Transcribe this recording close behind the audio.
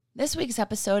This week's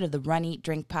episode of the Run, Eat,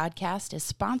 Drink podcast is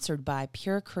sponsored by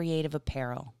Pure Creative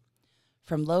Apparel.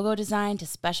 From logo design to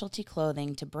specialty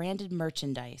clothing to branded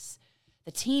merchandise,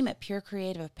 the team at Pure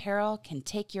Creative Apparel can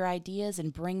take your ideas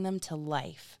and bring them to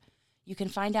life. You can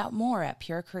find out more at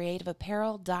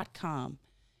purecreativeapparel.com,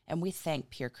 and we thank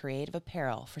Pure Creative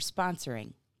Apparel for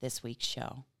sponsoring this week's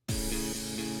show.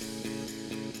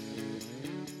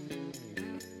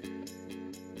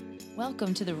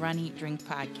 Welcome to the Run, Eat, Drink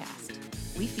podcast.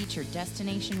 We feature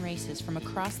destination races from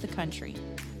across the country,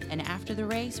 and after the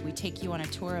race, we take you on a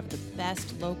tour of the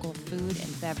best local food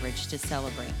and beverage to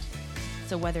celebrate.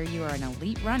 So whether you are an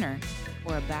elite runner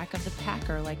or a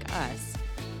back-of-the-packer like us,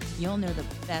 you'll know the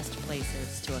best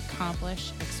places to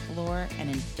accomplish, explore, and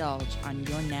indulge on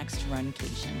your next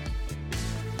runcation.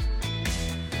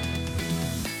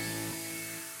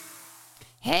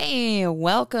 Hey,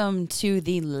 welcome to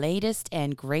the latest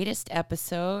and greatest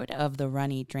episode of the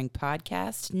Run, Eat, Drink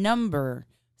podcast, number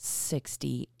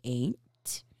 68.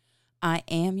 I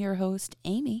am your host,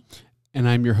 Amy. And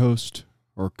I'm your host,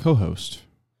 or co-host,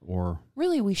 or...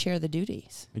 Really, we share the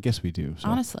duties. I guess we do. So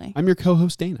honestly. I'm your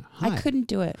co-host, Dana. Hi. I couldn't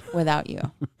do it without you.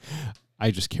 I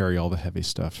just carry all the heavy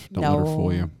stuff. Don't let her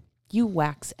fool you. You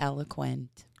wax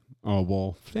eloquent. Oh,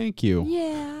 well, thank you.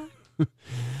 Yeah.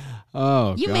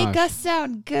 Oh, you gosh. make us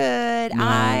sound good.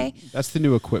 No, that's the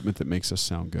new equipment that makes us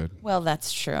sound good. Well,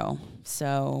 that's true.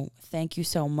 So thank you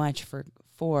so much for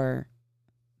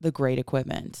the great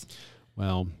equipment.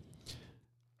 Well,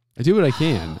 I do what I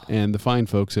can, and the fine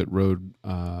folks at Rode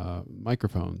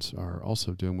Microphones are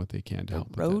also doing what they can to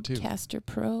help with that too. Rodecaster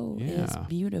Pro Yeah. is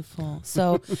beautiful.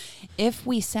 So if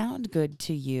we sound good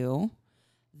to you,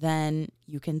 then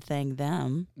you can thank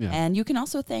them. Yeah. And you can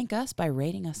also thank us by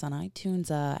rating us on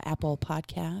iTunes, Apple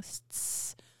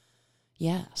Podcasts.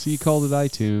 Yes. So you called it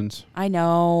iTunes. I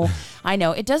know.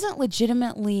 It doesn't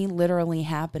literally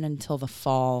happen until the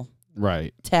fall.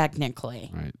 Right. Technically.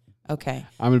 Right. Okay.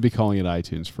 I'm going to be calling it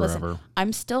iTunes forever. Listen,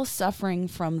 I'm still suffering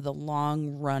from the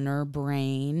long runner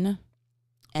brain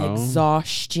and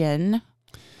exhaustion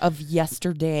of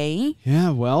yesterday. Yeah,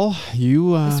 well,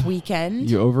 you... this weekend.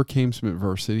 You overcame some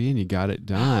adversity and you got it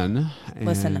done.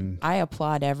 Listen, I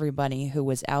applaud everybody who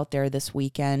was out there this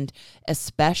weekend,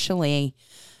 especially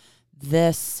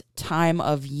this time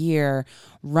of year,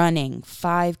 running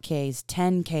 5Ks,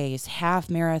 10Ks, half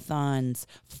marathons,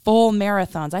 full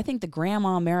marathons. I think the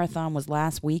Grandma Marathon was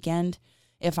last weekend,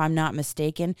 if I'm not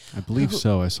mistaken. I believe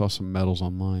so. I saw some medals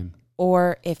online.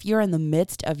 Or if you're in the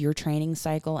midst of your training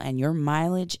cycle and your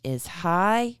mileage is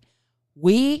high,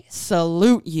 we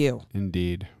salute you.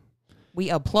 Indeed.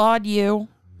 We applaud you.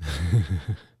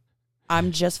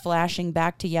 I'm just flashing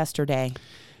back to yesterday.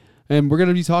 And we're going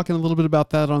to be talking a little bit about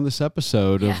that on this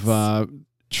episode of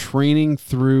training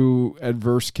through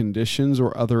adverse conditions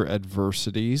or other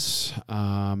adversities.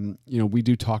 We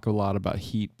do talk a lot about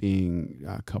heat being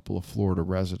a couple of Florida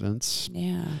residents.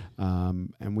 Yeah.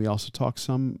 And we also talk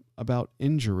some about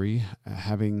injury,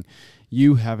 having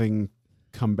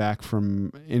come back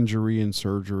from injury and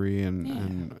surgery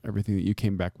and everything that you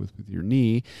came back with your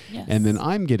knee. Yes. And then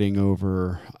I'm getting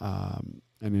over an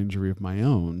injury of my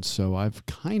own. So I've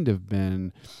kind of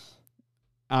been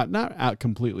not out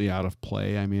completely out of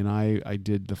play. I mean, I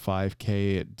did the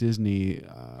 5K at Disney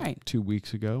 2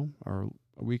 weeks ago or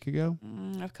a week ago.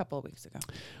 A couple of weeks ago.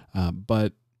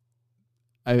 But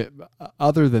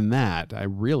other than that, I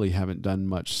really haven't done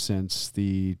much since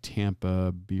the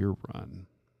Tampa beer run.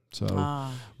 So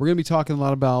we're going to be talking a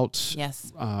lot about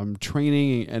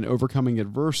training and overcoming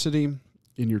adversity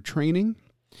in your training.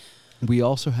 We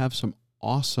also have some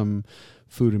awesome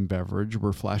food and beverage.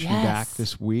 We're flashing back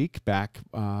this week.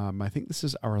 I think this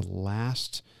is our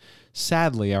last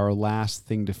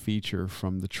thing to feature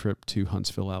from the trip to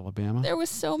Huntsville, Alabama. There was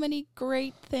so many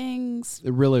great things.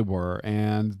 There really were.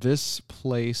 And this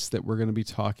place that we're going to be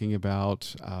talking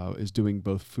about is doing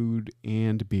both food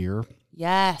and beer.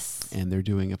 Yes. And they're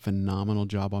doing a phenomenal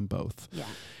job on both. Yeah.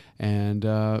 And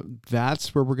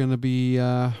that's where we're going to be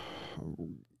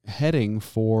heading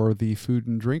for the food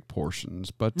and drink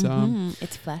portions. But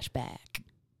it's Flashback.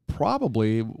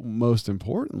 Probably most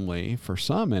importantly, for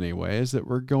some anyway, is that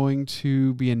we're going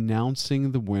to be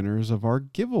announcing the winners of our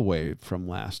giveaway from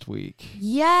last week.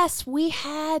 Yes, we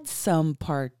had some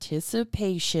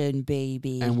participation,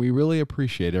 baby. And we really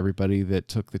appreciate everybody that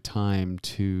took the time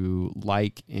to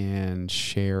like and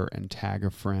share and tag a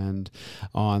friend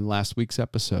on last week's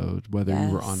episode, whether you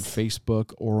were on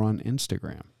Facebook or on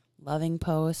Instagram. Loving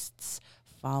posts,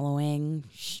 following,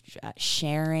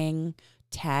 sharing,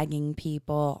 tagging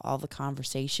people, all the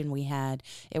conversation we had.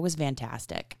 It was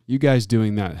fantastic. You guys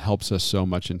doing that helps us so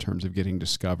much in terms of getting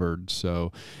discovered.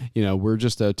 So, we're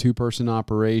just a 2-person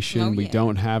operation. Oh, we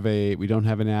don't have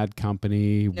an ad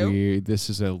company. Nope. This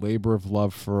is a labor of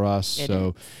love for us.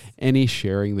 So any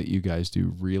sharing that you guys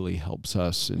do really helps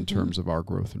us in terms of our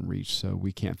growth and reach. So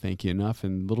we can't thank you enough.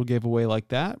 And little giveaway like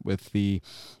that with the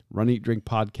Run Eat Drink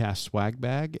Podcast swag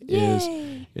bag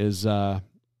is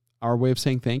our way of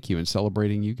saying thank you and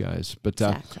celebrating you guys. But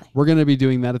exactly. We're going to be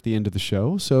doing that at the end of the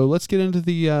show. So let's get into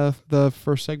the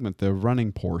first segment, the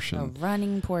running portion.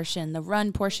 The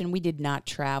run portion. We did not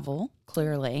travel,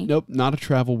 clearly. Nope, not a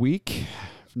travel week.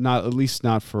 At least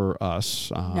not for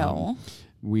us. No.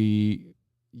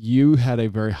 You had a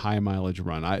very high mileage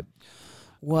run.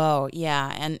 Whoa,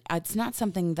 yeah. And it's not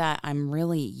something that I'm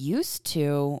really used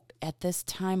to at this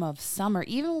time of summer.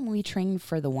 Even when we trained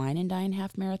for the Wine and Dine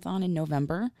half marathon in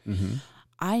November,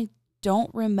 I don't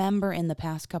remember in the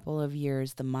past couple of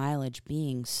years the mileage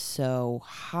being so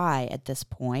high at this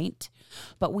point.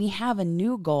 But we have a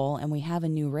new goal and we have a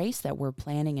new race that we're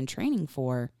planning and training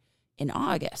for in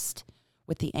August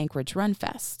with the Anchorage Run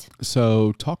Fest.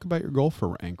 So talk about your goal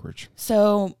for Anchorage.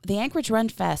 So the Anchorage Run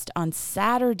Fest on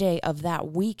Saturday of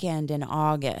that weekend in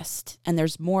August, and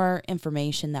there's more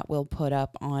information that we'll put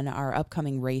up on our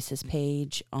upcoming races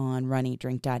page on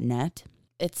runeatdrink.net.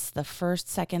 It's the first,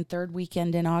 second, third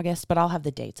weekend in August, but I'll have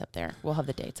the dates up there. We'll have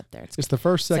the dates up there. It's the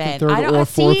first, second, third, or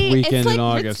fourth weekend in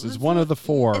August. It's one of the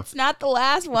 4. It's not the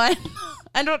last one.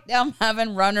 I'm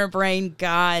having runner brain,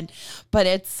 God. But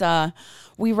it's,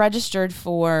 we registered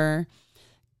for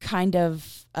kind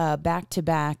of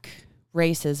back-to-back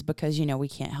races because, we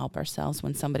can't help ourselves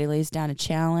when somebody lays down a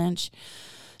challenge.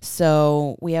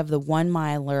 So we have the 1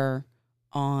 miler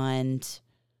on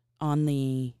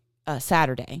the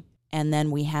Saturday. And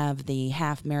then we have the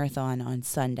half marathon on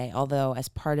Sunday, although as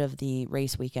part of the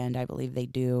race weekend, I believe they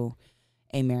do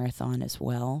a marathon as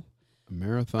well. A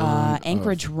marathon?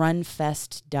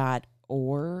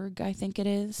 AnchorageRunFest.org, I think it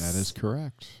is. That is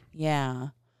correct. Yeah.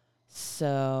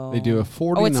 So they do a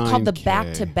 49K. it's called the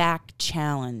back-to-back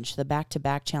challenge. The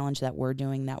back-to-back challenge that we're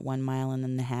doing, that 1 mile and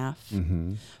then the half.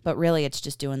 Mm-hmm. But really, it's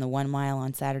just doing the 1 mile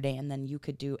on Saturday, and then you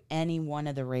could do any one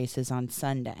of the races on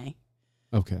Sunday.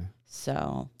 Okay.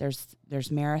 So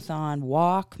there's marathon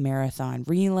walk, marathon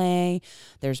relay,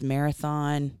 there's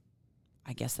marathon,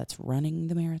 I guess that's running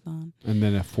the marathon. And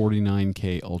then a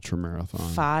 49K ultra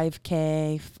marathon.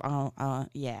 5K,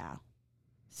 yeah.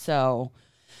 So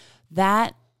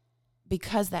that,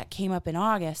 because that came up in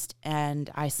August and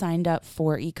I signed up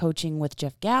for e-coaching with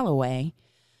Jeff Galloway,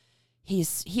 he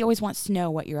always wants to know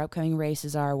what your upcoming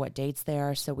races are, what dates they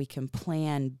are, so we can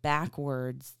plan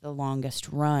backwards the longest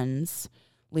runs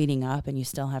leading up, and you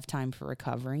still have time for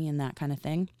recovery and that kind of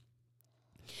thing.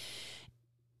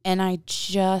 And I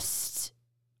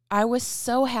was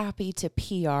so happy to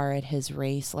PR at his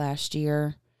race last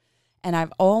year, and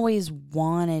I've always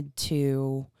wanted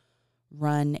to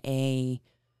run a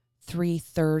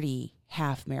 3:30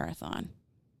 half marathon.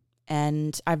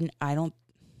 And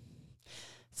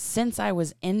since I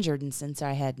was injured and since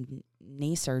I had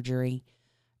knee surgery,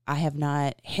 I have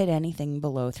not hit anything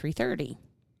below 3:30.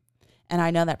 And I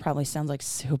know that probably sounds like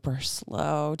super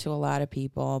slow to a lot of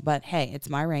people, but hey, it's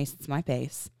my race, it's my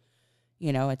pace.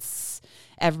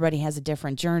 Everybody has a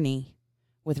different journey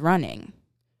with running,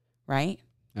 right?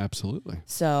 Absolutely.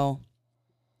 So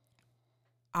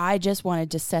I just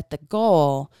wanted to set the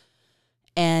goal,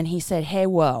 and he said, hey,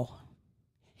 whoa.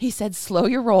 He said, slow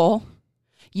your roll.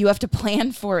 You have to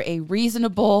plan for a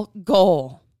reasonable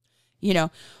goal.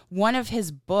 One of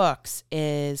his books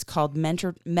is called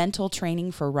Mental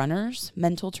Training for Runners.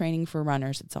 Mental Training for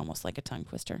Runners. It's almost like a tongue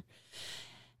twister.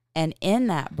 And in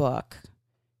that book,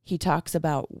 he talks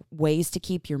about ways to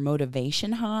keep your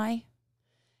motivation high.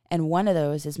 And one of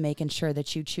those is making sure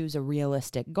that you choose a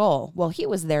realistic goal. Well, he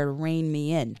was there to rein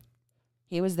me in.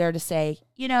 He was there to say,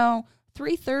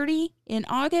 3:30 in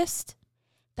August,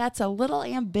 that's a little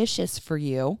ambitious for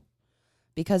you,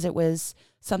 because it was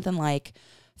something like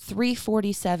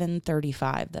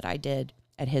 3:47:35 that I did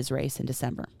at his race in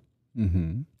December.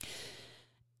 Mm-hmm.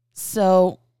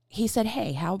 So he said,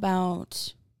 hey, how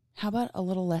about a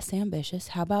little less ambitious?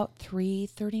 How about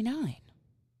 3:39?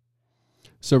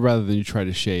 So rather than you try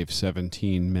to shave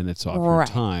 17 minutes off your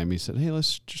time, he said, hey,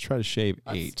 let's just try to shave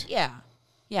 8.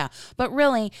 Yeah. But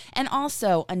really, and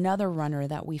also another runner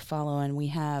that we follow and we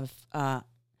have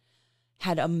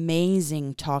had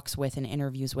amazing talks with and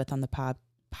interviews with on the podcast,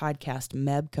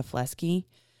 Meb Kefleski.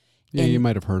 Yeah, you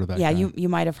might have heard of that guy. you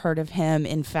might have heard of him.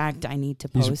 In fact, I need to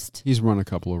post. He's run a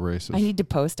couple of races. I need to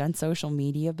post on social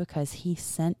media because he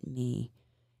sent me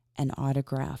an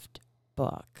autographed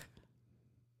book.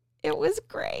 It was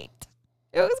great.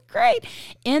 It was great.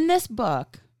 In this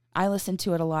book, I listened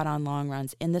to it a lot on long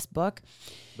runs. In this book,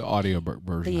 the audio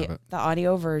version of it. The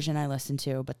audio version I listened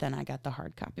to, but then I got the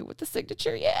hard copy with the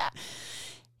signature. Yeah.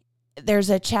 There's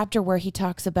a chapter where he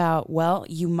talks about, well,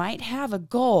 you might have a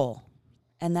goal,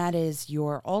 and that is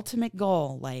your ultimate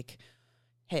goal. Like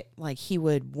he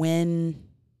would win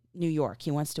New York.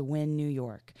 He wants to win New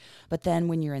York. But then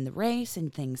when you're in the race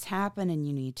and things happen and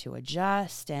you need to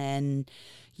adjust, and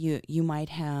you might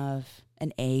have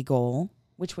an A goal,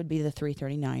 which would be the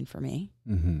 3:39 for me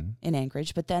in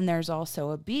Anchorage. But then there's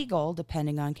also a B goal,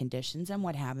 depending on conditions and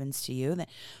what happens to you, that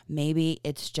maybe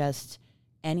it's just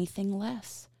anything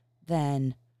less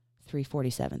than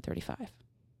 3:47.35.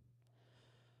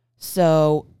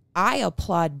 So I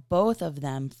applaud both of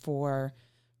them for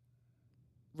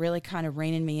really kind of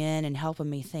reining me in and helping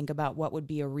me think about what would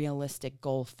be a realistic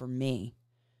goal for me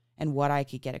and what I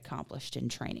could get accomplished in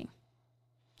training.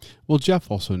 Well,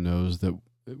 Jeff also knows that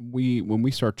when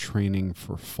we start training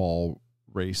for fall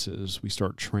races, we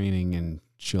start training in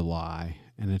July,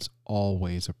 and it's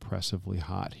always oppressively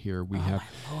hot here. We have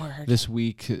this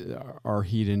week, our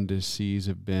heat indices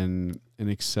have been in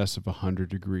excess of 100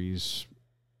 degrees,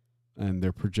 and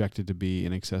they're projected to be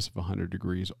in excess of 100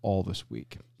 degrees all this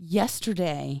week.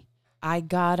 Yesterday, I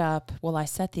got up, I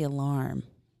set the alarm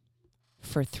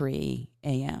for 3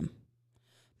 a.m.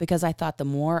 because I thought the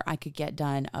more I could get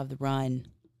done of the run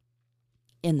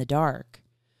in the dark,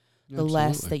 the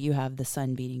less that you have the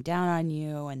sun beating down on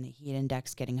you and the heat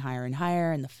index getting higher and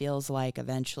higher, and the feels like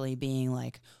eventually being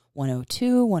like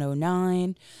 102,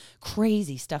 109,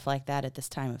 crazy stuff like that at this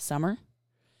time of summer.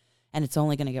 And it's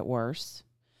only going to get worse.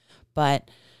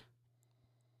 But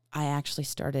I actually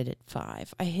started at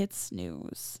 5. I hit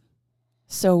snooze.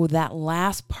 So that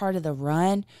last part of the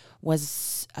run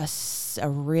was a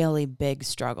really big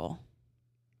struggle.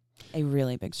 A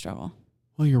really big struggle.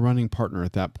 Well, your running partner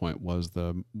at that point was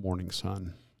the morning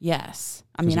sun. Yes.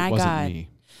 Me.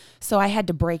 So I had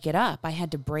to break it up. I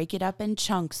had to break it up in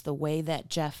chunks the way that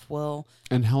Jeff will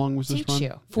And how long was this run?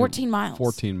 You. 14 miles.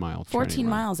 14 miles. 14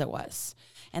 miles it was.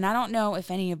 And I don't know if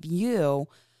any of you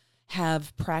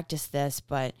have practiced this,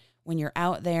 but when you're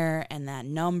out there and that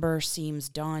number seems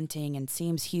daunting and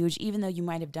seems huge, even though you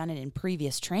might have done it in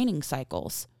previous training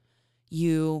cycles,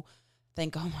 you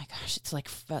think, oh my gosh,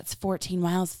 it's 14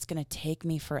 miles. It's going to take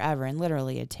me forever. And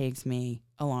literally it takes me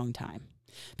a long time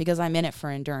because I'm in it for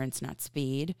endurance, not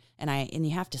speed. And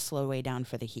you have to slow way down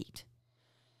for the heat.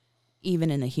 Even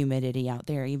in the humidity out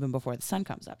there, even before the sun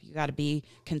comes up, you got to be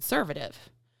conservative.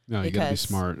 No, you got to be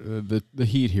smart. The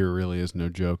heat here really is no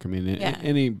joke. I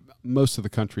mean, most of the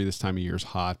country this time of year is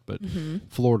hot, but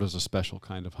Florida's a special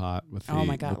kind of hot with the oh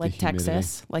my God, like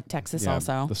Texas,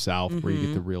 also the South where you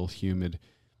get the real humid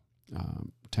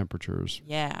temperatures.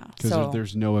 Yeah, because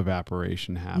there's no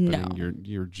evaporation happening. No.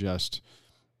 You're just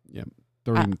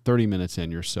 30 minutes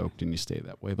in, you're soaked, and you stay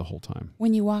that way the whole time.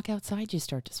 When you walk outside, you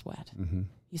start to sweat.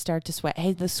 You start to sweat.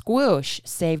 Hey, the squoosh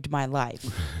saved my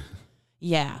life.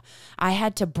 Yeah, I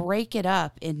had to break it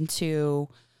up into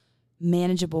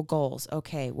manageable goals.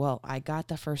 Okay, well, I got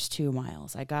the first 2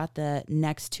 miles. I got the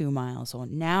next 2 miles. Well,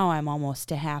 now I'm almost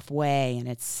to halfway, and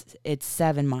it's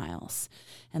 7 miles.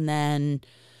 And then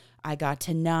I got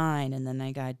to 9, and then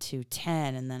I got to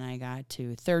 10, and then I got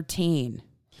to 13.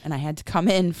 And I had to come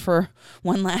in for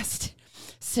one last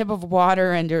sip of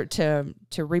water and to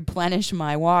replenish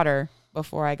my water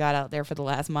before I got out there for the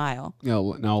last mile. Now,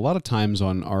 a lot of times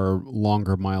on our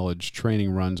longer mileage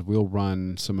training runs, we'll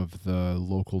run some of the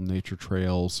local nature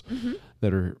trails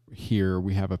that are here.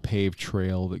 We have a paved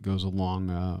trail that goes along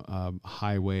a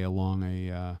highway along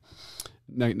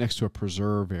next to a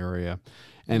preserve area,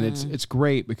 and it's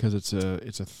great because it's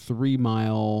a 3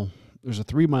 mile. There's a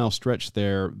 3 mile stretch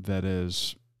there that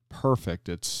is perfect.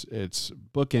 It's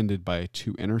bookended by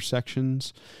 2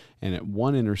 intersections. And at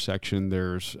one intersection,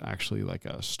 there's actually like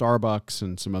a Starbucks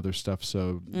and some other stuff.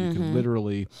 So you could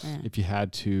literally, if you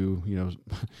had to,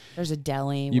 there's a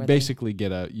deli. You basically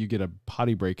get a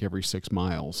potty break every 6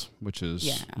 miles, which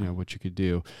is what you could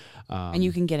do. And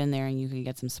you can get in there and you can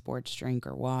get some sports drink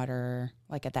or water,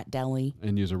 like at that deli,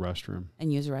 and use a restroom.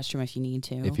 If you need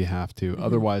to. If you have to.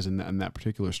 Otherwise, in that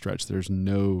particular stretch, there's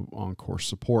no on-course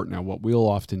support. Now, what we'll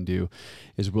often do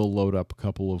is we'll load up a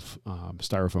couple of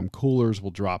styrofoam coolers.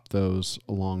 We'll drop those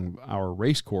along our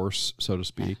race course, so to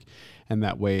speak, and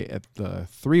that way at the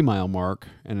 3 mile mark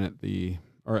and at the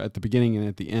beginning and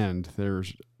at the end,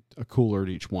 there's a cooler at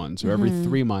each one. So every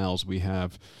 3 miles we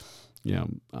have,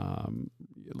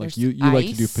 like you like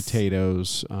to do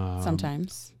potatoes,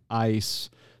 sometimes ice,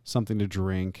 something to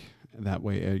drink. that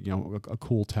way, a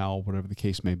cool towel, whatever the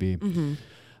case may be.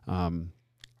 Mm-hmm.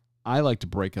 I like to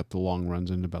break up the long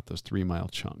runs into about those 3 mile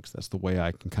chunks. That's the way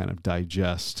I can kind of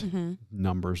digest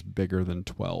numbers bigger than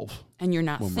 12. And you're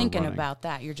not thinking about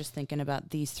that. You're just thinking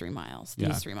about these 3 miles,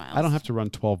 these 3 miles. I don't have to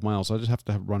run 12 miles. I just have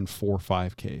to run 4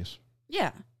 5Ks.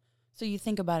 Yeah. So you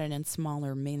think about it in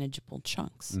smaller, manageable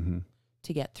chunks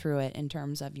to get through it in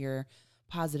terms of your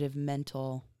positive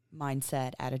mental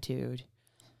mindset, attitude.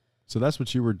 So that's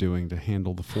what you were doing to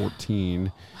handle the 14.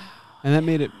 Wow. And that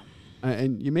made it...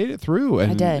 and you made it through.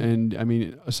 And, I did. And I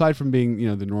mean, aside from being,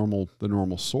 the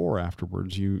normal sore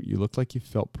afterwards, you looked like you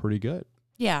felt pretty good.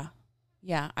 Yeah.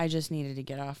 Yeah. I just needed to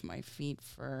get off my feet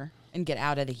and get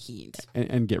out of the heat.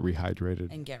 And get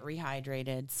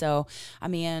rehydrated. So, I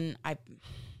mean,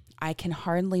 I can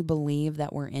hardly believe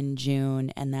that we're in June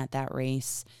and that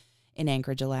race in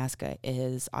Anchorage, Alaska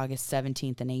is August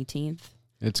 17th and 18th.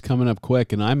 It's coming up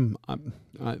quick, and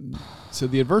so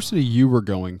the adversity you were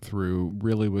going through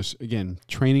really was, again,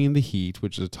 training in the heat,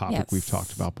 which is a topic we've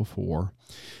talked about before,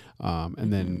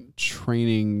 and then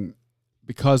training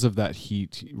because of that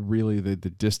heat. Really, the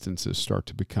distances start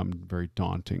to become very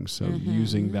daunting. So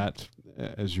using that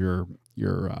as your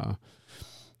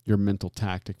mental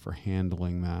tactic for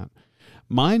handling that.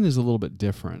 Mine is a little bit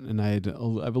different, and I've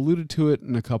alluded to it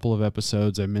in a couple of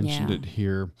episodes. I mentioned it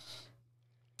here.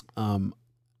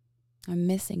 I'm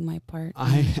missing my part.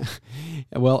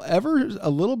 Ever a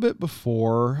little bit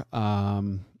before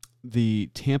the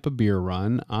Tampa Beer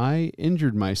Run, I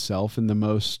injured myself in the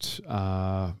most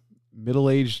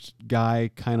middle-aged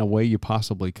guy kind of way you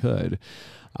possibly could.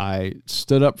 I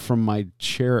stood up from my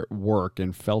chair at work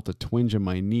and felt a twinge in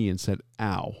my knee and said,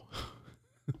 "Ow."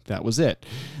 That was it.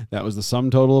 That was the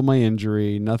sum total of my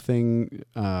injury. Nothing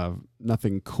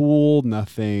cool,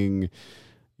 nothing...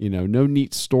 no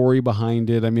neat story behind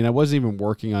it. I mean, I wasn't even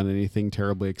working on anything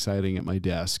terribly exciting at my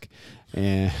desk,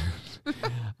 and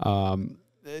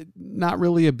not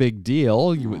really a big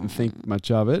deal. You wouldn't think much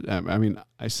of it. I mean,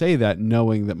 I say that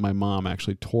knowing that my mom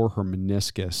actually tore her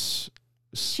meniscus.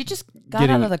 She just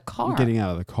getting out of the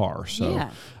car. So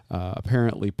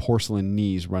apparently porcelain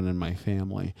knees run in my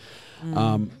family.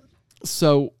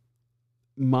 So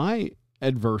my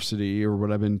adversity, or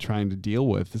what I've been trying to deal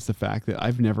with, is the fact that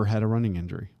I've never had a running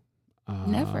injury.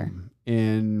 Never.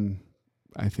 And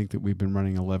I think that we've been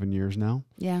running 11 years now.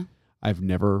 Yeah. I've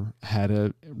never had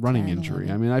a running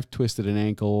injury. I mean, I've twisted an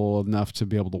ankle enough to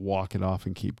be able to walk it off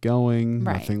and keep going.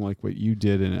 Right. Nothing like what you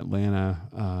did in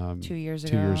Atlanta 2 years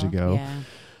ago. Yeah.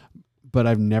 But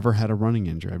I've never had a running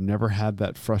injury. I've never had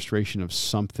that frustration of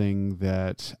something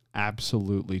that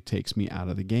absolutely takes me out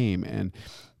of the game. And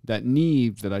that knee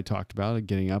that I talked about,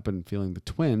 getting up and feeling the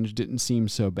twinge, didn't seem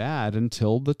so bad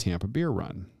until the Tampa Beer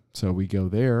Run. So we go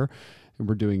there and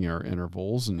we're doing our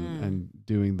intervals and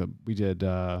we did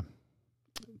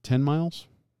 10 miles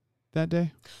that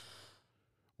day.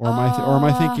 Or am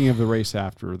I thinking of the race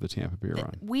after the Tampa Beer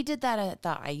Run? We did that at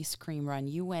the ice cream run.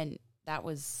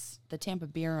 The Tampa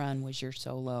Beer Run was your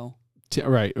solo.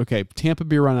 Right. Okay. Tampa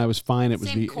Beer Run, I was fine. It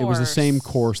was the same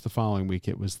course the following week.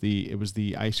 It was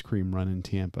the ice cream run in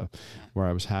Tampa, where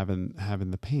I was having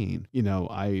the pain.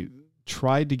 I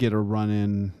tried to get a run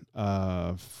in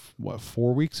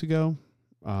 4 weeks ago,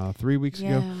 3 weeks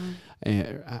ago,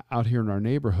 out here in our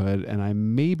neighborhood, and I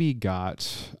maybe got.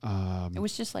 It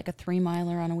was just like a 3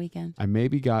 miler on a weekend. I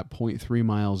maybe got 0.3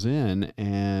 miles in,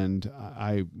 and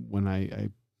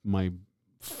my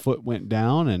foot went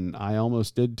down, and I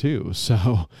almost did too.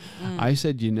 So I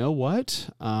said, you know what?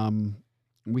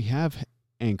 We have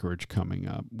Anchorage coming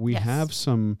up. We have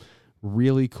some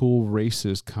really cool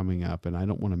races coming up, and I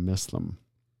don't want to miss them.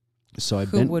 So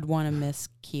Who would want to miss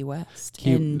Key West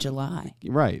in July?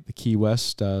 Right. The Key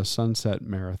West Sunset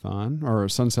Marathon, or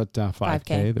Sunset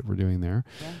 5K that we're doing there.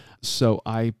 Yeah. So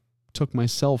I took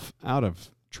myself out of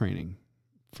training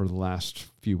for the last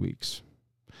few weeks.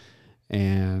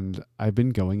 And I've been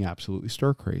going absolutely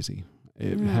stir crazy.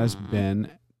 It has been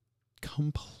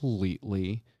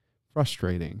completely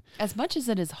frustrating. As much as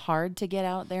it is hard to get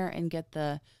out there and get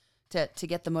to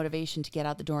get the motivation to get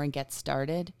out the door and get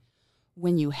started,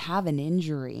 when you have an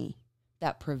injury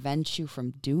that prevents you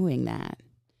from doing that,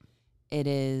 it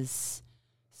is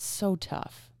so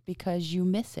tough because you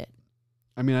miss it.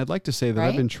 I mean, I'd like to say that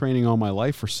I've been training all my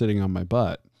life for sitting on my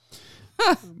butt.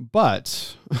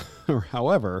 But,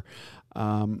 however,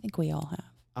 I think we all have.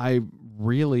 I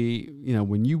really,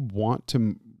 when you want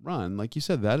to run, like you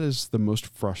said, that is the most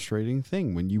frustrating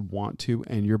thing, when you want to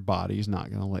and your body's not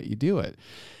going to let you do it.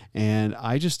 And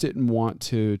I just didn't want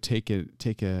to take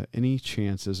any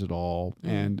chances at all.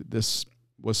 And this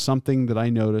was something that I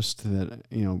noticed that,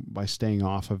 by staying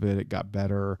off of it, it got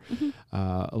better.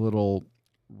 A little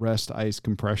rest, ice,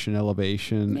 compression,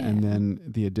 elevation, and then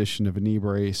the addition of a knee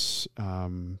brace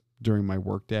during my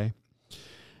workday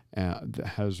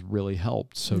that has really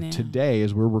helped. So today,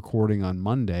 as we're recording on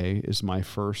Monday, is my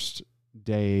first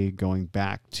day going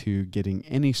back to getting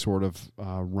any sort of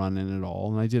run in at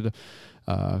all. And I did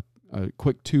a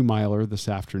quick 2-miler this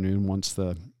afternoon once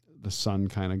the sun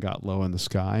kind of got low in the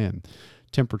sky and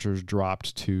temperatures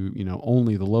dropped to,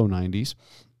 only the low 90s.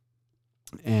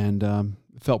 And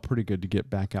it felt pretty good to get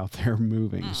back out there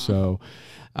moving. So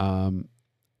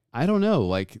I don't know,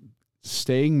 like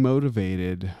staying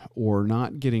motivated or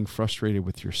not getting frustrated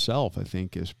with yourself, I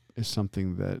think is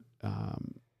something that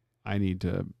I need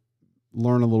to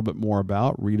learn a little bit more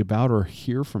about, read about, or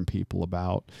hear from people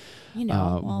about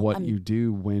what you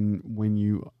do when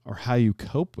you, or how you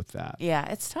cope with that. Yeah,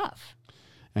 it's tough.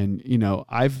 And,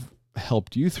 I've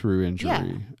helped you through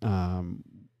injury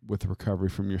with recovery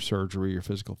from your surgery, your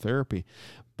physical therapy,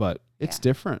 but it's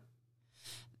different.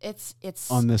 It's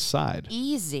on this side.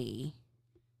 Easy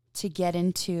to get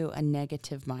into a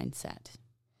negative mindset,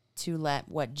 to let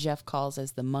what Jeff calls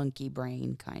as the monkey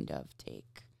brain kind of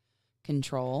take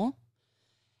control,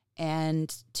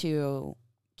 and to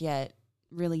get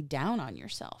really down on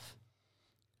yourself.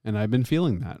 And I've been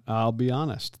feeling that. I'll be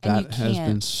honest. That has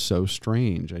been so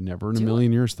strange. I never in a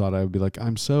million years thought I would be like,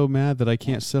 I'm so mad that I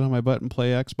can't sit on my butt and play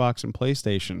Xbox and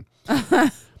PlayStation.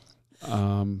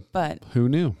 But who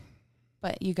knew?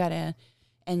 But you gotta,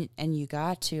 and you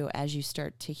got to, as you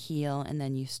start to heal, and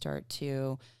then you start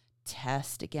to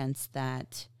test against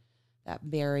that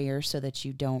barrier so that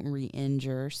you don't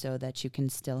re-injure, so that you can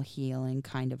still heal and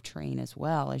kind of train as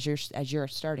well as you're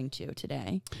starting to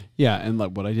today. Yeah, and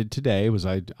like what I did today was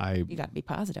I you got to be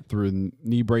positive. Threw a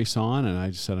knee brace on, and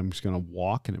I just said I'm just going to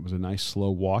walk, and it was a nice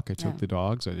slow walk. I took the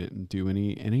dogs. I didn't do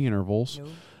any intervals,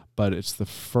 but it's the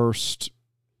first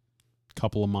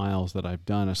couple of miles that I've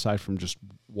done aside from just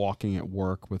walking at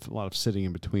work with a lot of sitting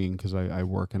in between because I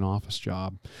work an office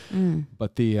job.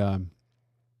 But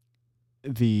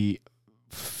the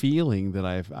feeling that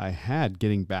I had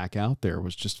getting back out there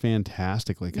was just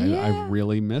fantastic. Like I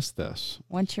really missed this.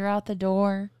 Once you're out the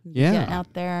door, get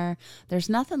out there, there's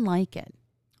nothing like it.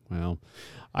 Well,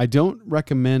 I don't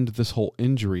recommend this whole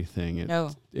injury thing.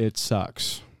 It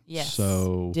sucks. Yes.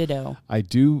 So ditto. I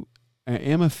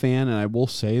am a fan, and I will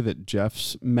say that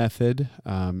Jeff's method,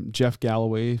 Jeff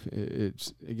Galloway,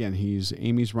 he's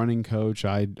Amy's running coach.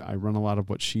 I run a lot of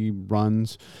what she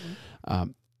runs.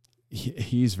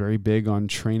 He's very big on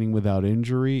training without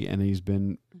injury, and he's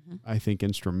been, I think,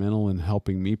 instrumental in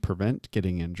helping me prevent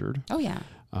getting injured. Oh yeah.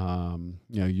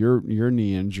 Your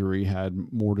knee injury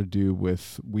had more to do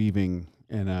with weaving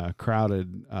in a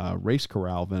crowded race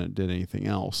corral than it did anything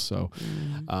else. So,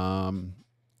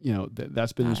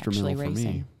 that's been instrumental for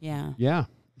me. Yeah. Yeah.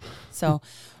 So,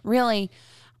 really,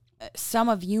 some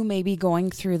of you may be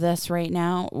going through this right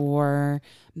now, or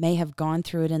may have gone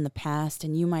through it in the past,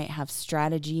 and you might have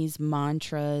strategies,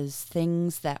 mantras,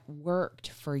 things that worked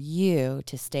for you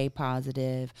to stay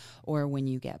positive, or when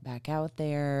you get back out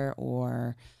there,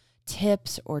 or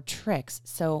tips or tricks.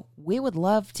 So we would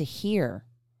love to hear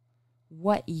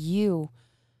what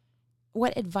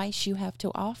advice you have to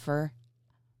offer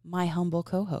my humble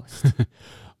co-host.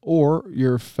 Or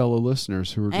your fellow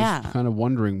listeners who are just kind of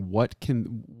wondering, what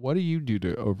do you do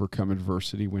to overcome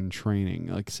adversity when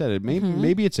training? Like I said,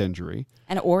 maybe it's injury.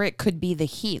 Or it could be the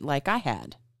heat like I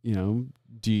had. Do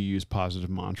you use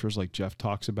positive mantras like Jeff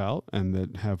talks about and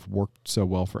that have worked so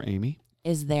well for Amy?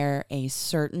 Is there a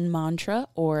certain mantra,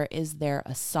 or is there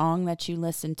a song that you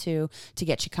listen to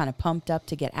get you kind of pumped up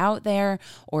to get out there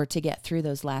or to get through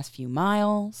those last few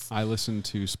miles? I listen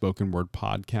to spoken word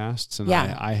podcasts, and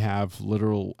I have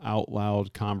literal out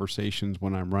loud conversations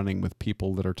when I'm running with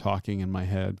people that are talking in my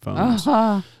headphones.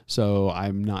 So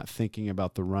I'm not thinking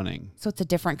about the running. So it's a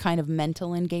different kind of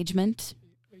mental engagement?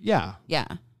 Yeah. Yeah.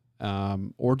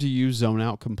 Or do you zone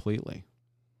out completely?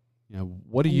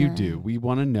 What do you do? We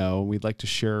want to know. We'd like to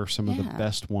share some of the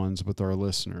best ones with our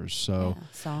listeners. So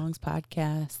songs,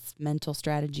 podcasts, mental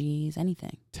strategies,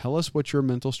 anything. Tell us what your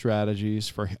mental strategies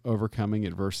for overcoming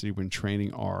adversity when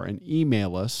training are, and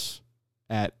email us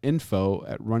at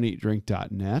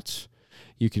info@runeatdrink.net.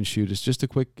 You can shoot us just a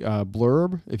quick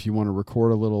blurb. If you want to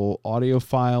record a little audio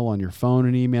file on your phone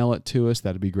and email it to us,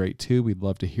 that'd be great too. We'd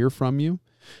love to hear from you.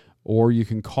 Or you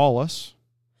can call us.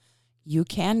 You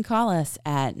can call us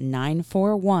at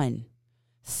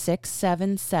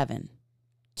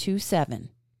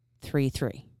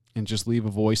 941-677-2733. and just leave a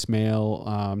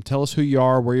voicemail. Tell us who you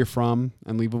are, where you're from,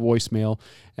 and leave a voicemail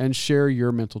and share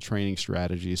your mental training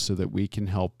strategies so that we can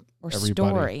help everybody.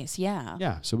 Stories, yeah.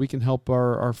 Yeah, so we can help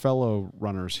our fellow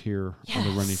runners here on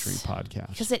the Running Drink podcast.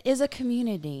 Because it is a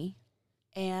community,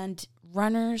 and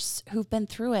runners who've been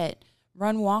through it,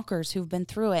 run walkers who've been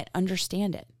through it,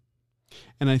 understand it.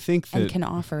 And I think that... And can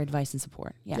offer advice and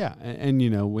support. Yeah. Yeah, and you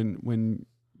know, when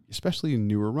especially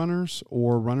newer runners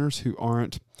or runners who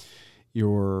aren't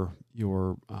your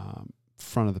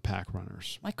front of the pack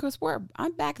runners. Like, because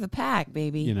I'm back of the pack,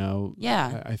 baby. You know,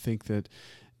 yeah. I think that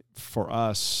for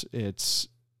us, it's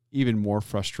even more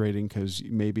frustrating because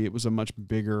maybe it was a much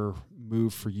bigger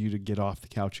move for you to get off the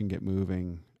couch and get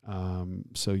moving.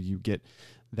 So you get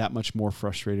that much more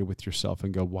frustrated with yourself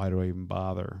and go, why do I even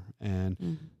bother?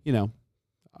 And, you know,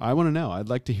 I want to know. I'd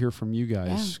like to hear from you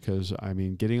guys because, I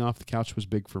mean, getting off the couch was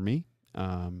big for me.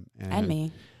 And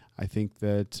me. I think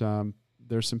that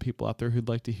there's some people out there who'd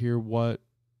like to hear what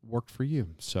worked for you.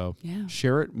 So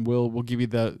share it. And we'll give you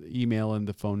the email and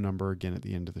the phone number again at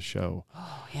the end of the show.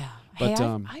 Oh, yeah. But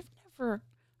hey,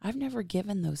 I've never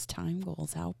given those time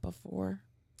goals out before.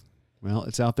 Well,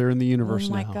 it's out there in the universe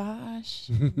now. Oh, my gosh.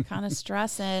 I'm kind of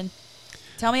stressing.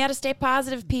 Tell me how to stay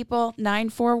positive, people.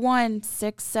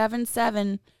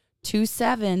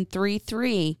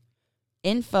 941-677-2733.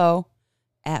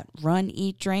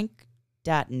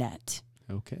 info@runeatdrink.net.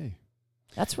 Okay.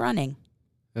 That's running.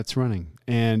 That's running.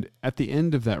 And at the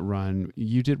end of that run,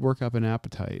 you did work up an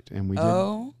appetite. And we did.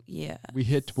 Oh, yeah. We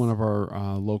hit one of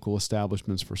our local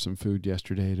establishments for some food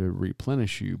yesterday to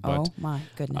replenish you. But, my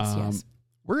goodness, yes.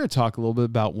 We're going to talk a little bit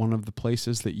about one of the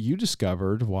places that you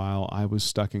discovered while I was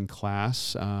stuck in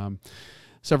class.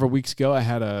 Several weeks ago, I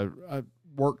had a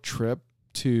work trip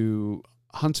to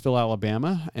Huntsville,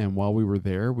 Alabama, and while we were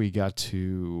there, we got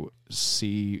to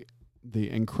see the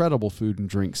incredible food and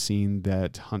drink scene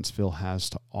that Huntsville has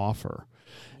to offer.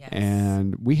 Yes.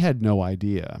 And we had no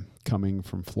idea coming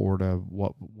from Florida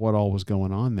what all was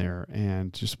going on there,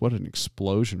 and just what an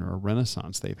explosion or a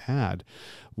renaissance they've had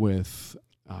with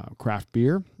craft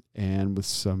beer and with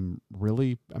some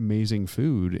really amazing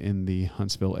food in the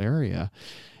Huntsville area.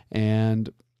 And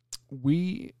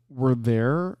we were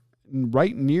there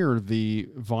right near the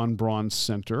Von Braun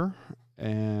Center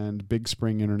and Big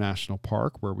Spring International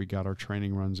Park, where we got our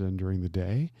training runs in during the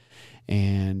day.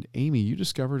 And Amy, you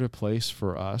discovered a place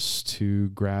for us to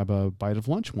grab a bite of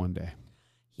lunch one day.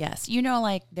 Yes. You know,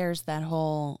 like there's that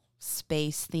whole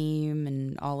space theme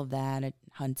and all of that at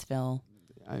Huntsville.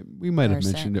 We might have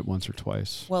mentioned it once or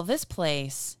twice. Well, this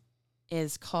place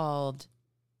is called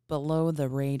Below the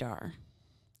Radar,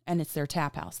 and it's their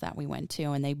tap house that we went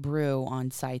to, and they brew on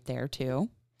site there too.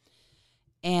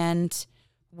 And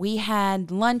we had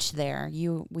lunch there.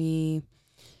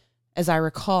 As I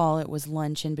recall, it was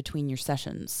lunch in between your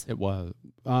sessions. It was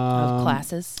of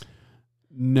classes.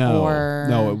 No, or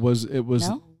it was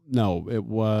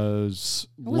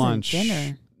lunch.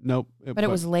 Dinner. Nope. But it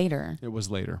was later. It was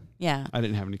later. Yeah. I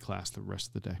didn't have any class the rest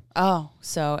of the day. Oh,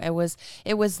 so it was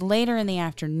later in the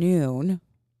afternoon,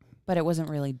 but it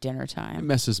wasn't really dinner time. It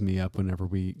messes me up whenever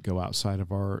we go outside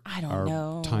of our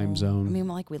time zone. I mean,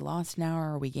 like we lost an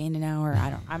hour or we gained an hour.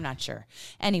 I'm not sure.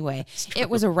 Anyway, it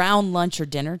was around lunch or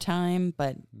dinner time,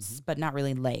 but not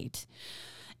really late.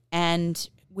 And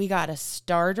we got a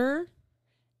starter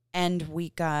and we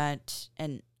got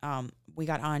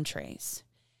entrees.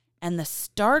 And the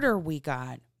starter we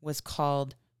got was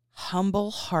called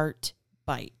Humble Heart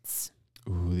Bites.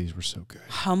 Ooh, these were so good.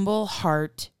 Humble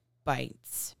Heart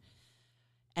Bites.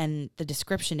 And the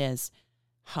description is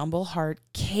Humble Heart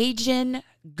Cajun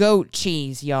goat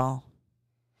cheese, y'all.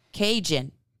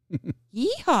 Cajun.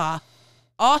 Yeehaw.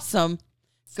 Awesome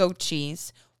goat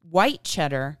cheese, white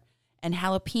cheddar, and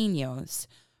jalapenos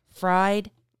fried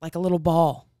like a little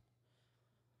ball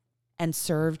and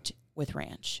served with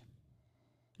ranch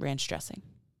dressing.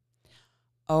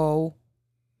 Oh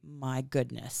my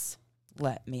goodness.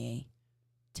 Let me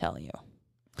tell you.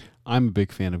 I'm a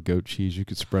big fan of goat cheese. You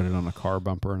could spread it on a car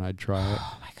bumper and I'd try it.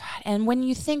 Oh my God. And when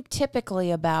you think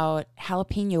typically about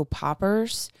jalapeno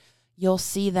poppers, you'll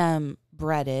see them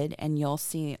breaded and you'll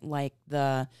see like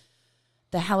the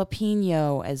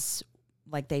jalapeno as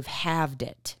like they've halved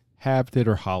it. Halved it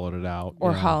or hollowed it out.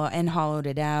 Or hollowed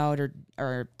it out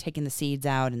or taking the seeds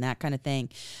out and that kind of thing.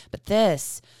 But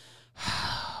this,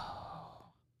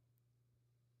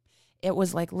 it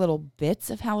was like little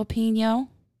bits of jalapeno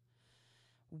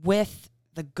with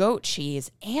the goat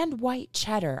cheese and white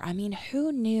cheddar. I mean,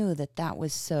 who knew that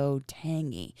was so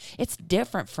tangy? It's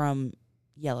different from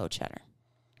yellow cheddar.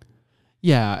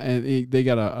 Yeah, and they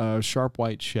got a sharp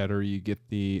white cheddar. You get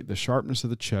the sharpness of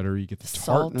the cheddar. You get the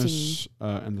tartness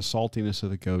and the saltiness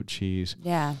of the goat cheese.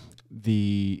 Yeah.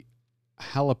 The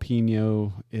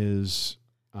jalapeno is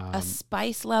a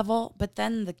spice level, but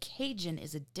then the Cajun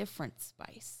is a different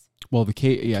spice. Well, I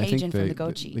think the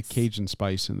goat cheese. The Cajun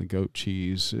spice in the goat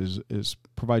cheese is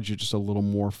provides you just a little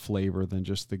more flavor than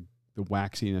just the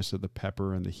waxiness of the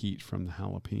pepper and the heat from the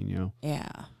jalapeno.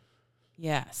 Yeah.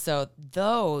 Yeah. So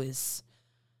those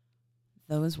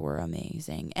were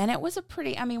amazing. And it was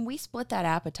we split that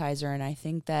appetizer, and I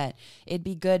think that it'd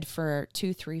be good for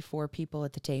 2, 3, 4 people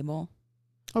at the table.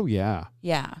 Oh, yeah.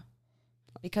 Yeah.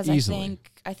 Because easily.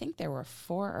 I think there were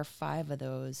 4 or 5 of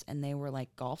those, and they were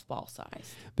like golf ball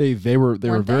size. They were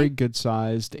very good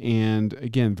sized, and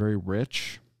again, very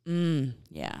rich.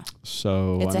 Yeah.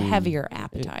 So it's a heavier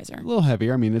appetizer. A little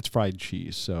heavier. I mean, it's fried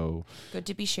cheese, so good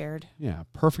to be shared. Yeah,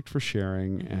 perfect for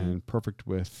sharing, and perfect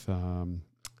with some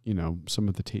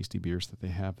of the tasty beers that they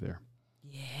have there.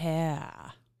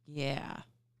 Yeah.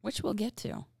 Which we'll get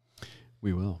to.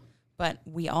 We will. But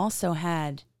we also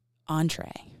had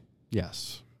entree.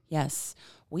 Yes.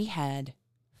 We had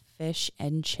fish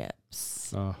and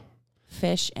chips.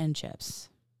 Fish and chips.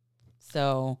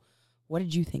 So, what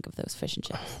did you think of those fish and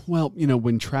chips? Well,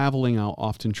 when traveling, I'll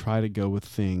often try to go with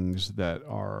things that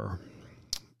are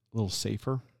a little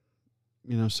safer.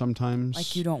 Sometimes.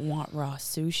 Like you don't want raw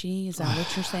sushi? Is that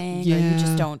what you're saying? Yeah. Or you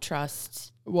just don't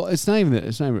trust? Well, it's not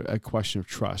even a question of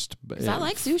trust. But I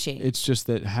like sushi. It's just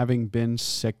that having been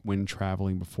sick when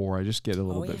traveling before, I just get a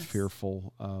little bit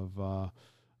fearful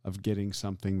of getting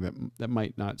something that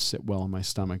might not sit well in my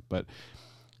stomach. But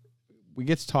we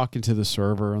get to talking to the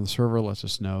server, and the server lets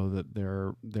us know that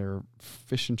their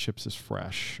fish and chips is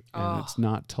fresh, and it's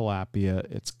not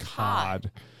tilapia, it's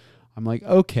cod. I'm like,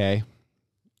 okay,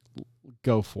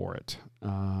 go for it.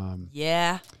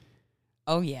 Yeah.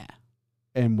 Oh, yeah.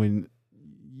 And when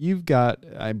you've got,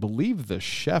 I believe the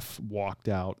chef walked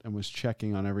out and was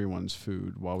checking on everyone's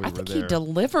food while we were there. I think he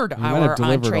delivered our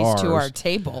entrees to our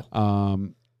table.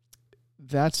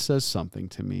 That says something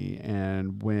to me.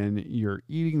 And when you're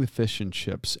eating the fish and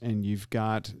chips and you've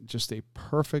got just a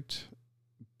perfect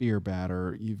beer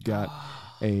batter, you've got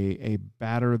a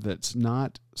batter that's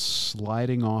not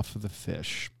sliding off of the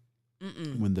fish.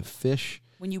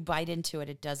 When you bite into it,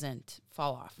 it doesn't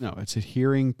fall off. No, it's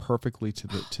adhering perfectly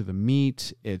to the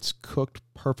meat. It's cooked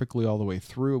perfectly all the way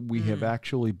through. We have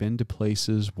actually been to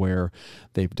places where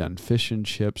they've done fish and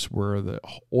chips where the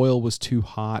oil was too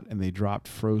hot and they dropped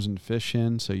frozen fish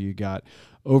in. So you got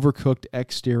overcooked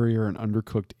exterior and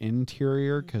undercooked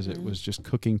interior because it was just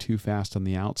cooking too fast on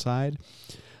the outside.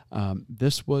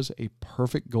 This was a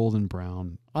perfect golden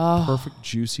brown, perfect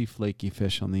juicy flaky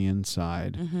fish on the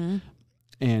inside.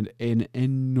 And an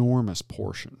enormous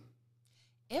portion.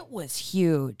 It was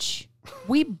huge.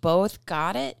 We both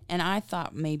got it, and I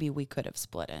thought maybe we could have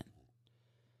split it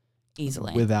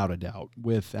easily. Without a doubt.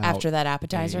 After that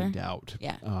appetizer? A doubt.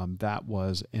 Yeah. That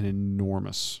was an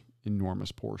enormous,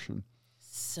 enormous portion.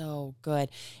 So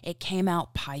good. It came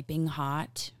out piping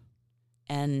hot,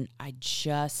 and I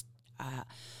just,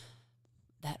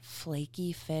 that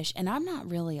flaky fish, and I'm not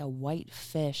really a white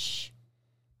fish.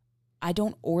 I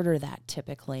don't order that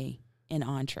typically in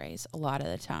entrees a lot of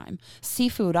the time.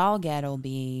 Seafood I'll get will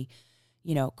be,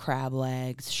 crab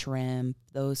legs, shrimp,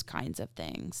 those kinds of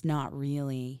things. Not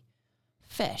really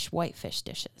white fish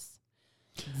dishes.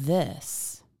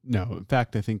 This. No, in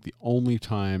fact, I think the only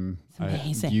time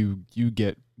you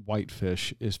get white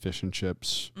fish is fish and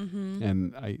chips.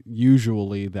 And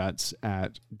usually that's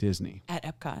at Disney. At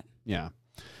Epcot. Yeah.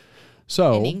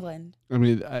 So in England, I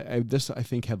mean, this I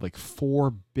think had like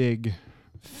 4 big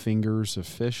fingers of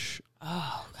fish.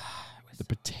 Oh God! The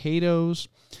potatoes,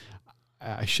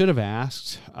 I should have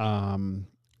asked. I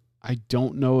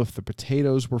don't know if the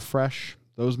potatoes were fresh.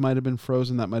 Those might have been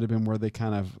frozen. That might have been where they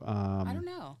kind of I don't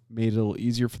know, made it a little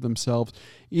easier for themselves.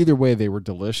 Either way, they were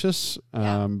delicious.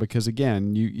 Because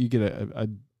again, you get a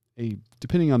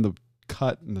depending on the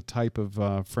cut and the type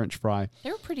of French fry,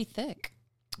 they were pretty thick.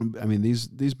 I mean,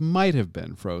 these might have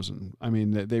been frozen. I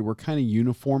mean, they were kind of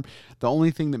uniform. The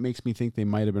only thing that makes me think they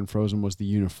might have been frozen was the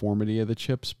uniformity of the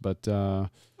chips. But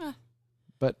really?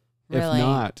 If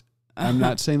not, I'm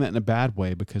not saying that in a bad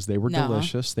way because they were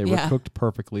delicious. They were cooked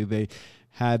perfectly. They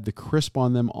had the crisp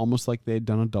on them almost like they had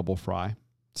done a double fry.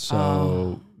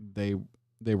 So they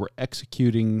were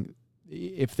executing.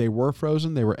 If they were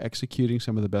frozen, they were executing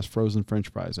some of the best frozen French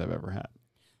fries I've ever had.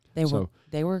 They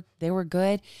were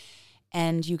good.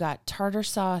 And you got tartar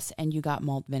sauce and you got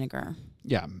malt vinegar.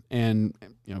 Yeah, and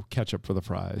ketchup for the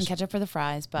fries.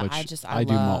 But I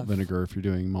do malt vinegar if you're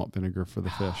doing malt vinegar for the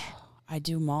fish. I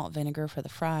do malt vinegar for the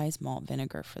fries, malt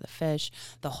vinegar for the fish,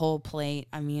 the whole plate.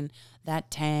 I mean,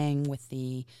 that tang with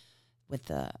the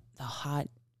hot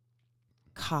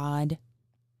cod,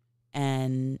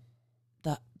 and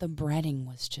the breading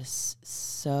was just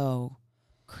so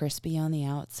crispy on the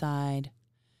outside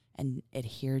and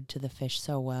adhered to the fish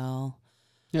so well.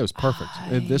 Yeah, it was perfect.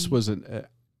 This was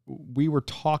we were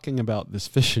talking about this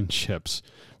fish and chips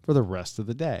for the rest of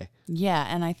the day. Yeah,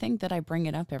 and I think that I bring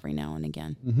it up every now and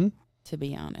again, to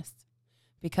be honest,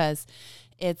 because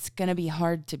it's going to be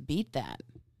hard to beat that.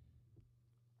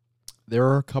 There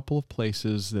are a couple of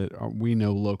places that we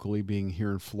know locally, being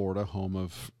here in Florida, home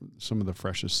of some of the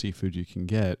freshest seafood you can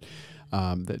get,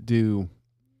 that do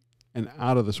an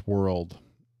out-of-this-world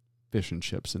fish and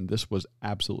chips, and this was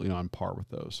absolutely on par with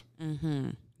those.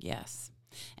 Yes.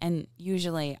 And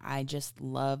usually I just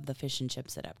love the fish and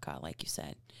chips at Epcot, like you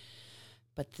said.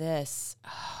 But this,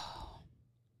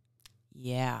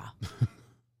 yeah.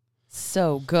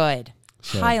 So good.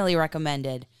 Highly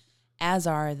recommended, as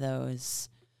are the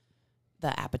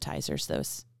appetizers.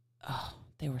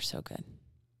 They were so good.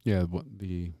 Yeah,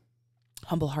 the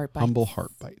Humble Heart Bites. Humble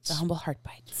Heart Bites. The Humble Heart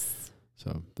Bites.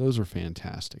 So those are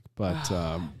fantastic. But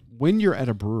when you're at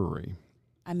a brewery,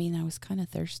 I mean, I was kind of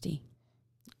thirsty.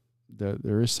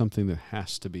 There is something that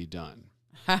has to be done.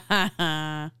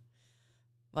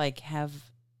 Like have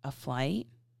a flight?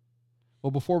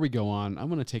 Well, before we go on, I'm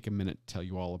going to take a minute to tell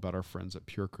you all about our friends at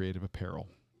Pure Creative Apparel.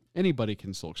 Anybody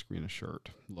can silkscreen a shirt.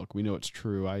 Look, we know it's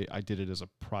true. I did it as a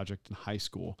project in high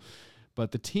school.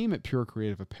 But the team at Pure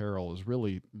Creative Apparel is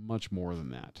really much more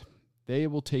than that. They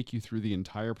will take you through the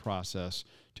entire process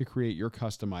to create your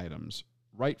custom items,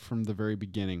 right from the very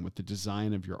beginning with the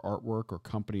design of your artwork or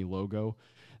company logo,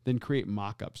 then create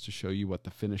mock-ups to show you what the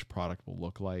finished product will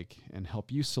look like and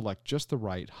help you select just the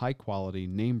right high-quality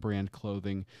name brand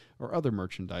clothing or other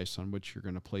merchandise on which you're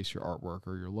going to place your artwork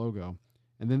or your logo.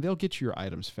 And then they'll get you your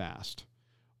items fast.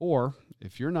 Or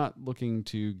if you're not looking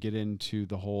to get into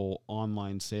the whole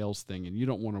online sales thing and you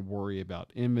don't want to worry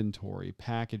about inventory,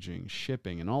 packaging,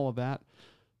 shipping, and all of that,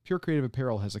 Pure Creative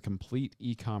Apparel has a complete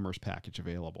e-commerce package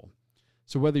available.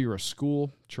 So whether you're a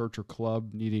school, church, or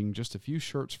club needing just a few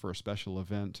shirts for a special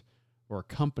event, or a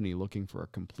company looking for a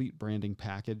complete branding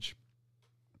package,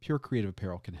 Pure Creative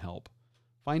Apparel can help.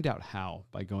 Find out how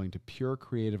by going to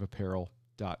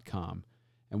purecreativeapparel.com.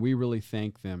 And we really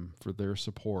thank them for their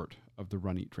support of the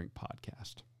Run, Eat, Drink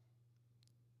podcast.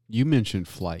 You mentioned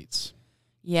flights.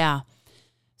 Yeah.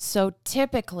 So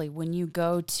typically when you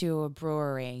go to a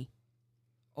brewery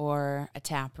or a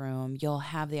tap room, you'll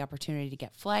have the opportunity to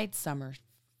get flights. Some are,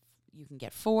 you can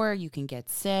get 4, you can get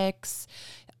 6.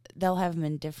 They'll have them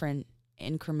in different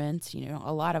increments. You know,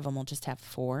 a lot of them will just have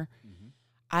 4. Mm-hmm.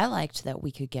 I liked that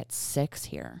we could get 6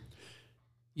 here.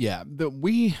 Yeah,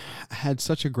 we had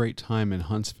such a great time in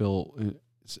Huntsville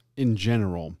in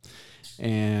general,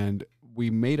 and we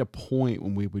made a point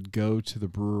when we would go to the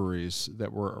breweries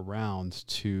that were around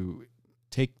to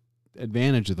take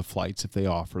advantage of the flights if they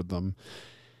offered them.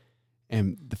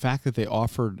 And the fact that they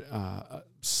offered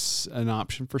an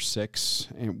option for 6,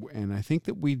 and I think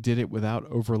that we did it without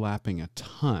overlapping a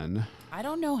ton. I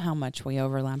don't know how much we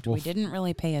overlapped. We didn't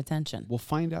really pay attention. We'll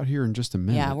find out here in just a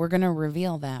minute. Yeah, we're going to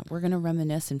reveal that. We're going to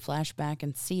reminisce and flashback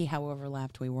and see how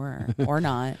overlapped we were or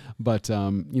not. But,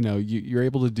 you know, you're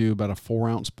able to do about a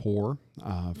 4-ounce pour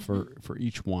for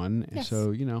each one. Yes.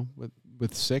 So, you know,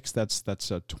 with 6,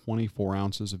 that's 24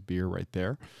 ounces of beer right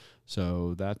there.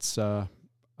 So that's a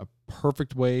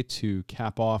perfect way to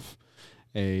cap off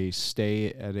a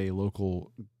stay at a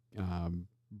local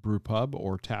brew pub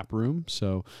or tap room.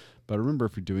 So, but remember,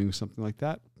 if you're doing something like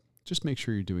that, just make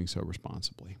sure you're doing so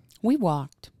responsibly. We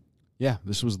walked. Yeah,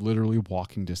 this was literally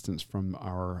walking distance from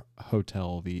our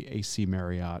hotel, the AC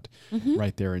Marriott,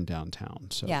 right there in downtown.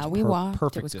 So yeah, we walked.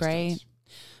 Perfect it was distance. Great.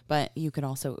 But you could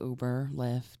also Uber,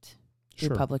 Lyft, do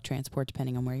public transport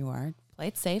depending on where you are. Play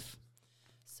it safe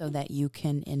so that you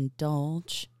can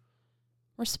indulge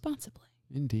responsibly.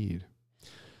 Indeed.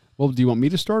 Well, do you want me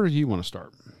to start or do you want to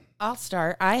start? I'll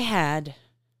start. I had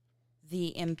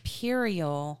the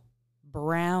Imperial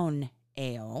Brown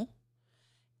Ale,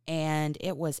 and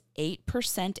it was 8%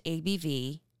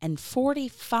 ABV and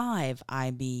 45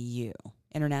 IBU,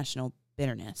 International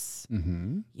Bitterness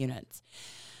units.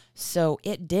 So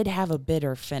it did have a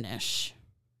bitter finish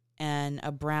and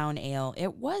a brown ale.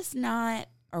 It was not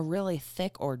a really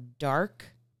thick or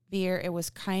dark beer. It was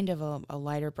kind of a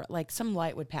lighter, like some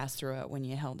light would pass through it when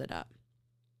you held it up.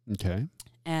 Okay.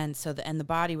 And so the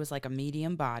body was like a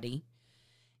medium body,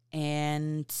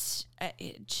 and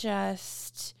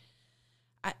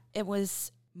it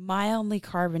was mildly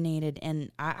carbonated,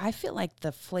 and I feel like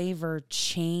the flavor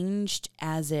changed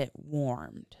as it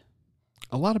warmed.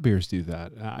 A lot of beers do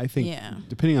that. I think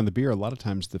depending on the beer, a lot of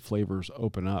times the flavors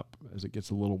open up as it gets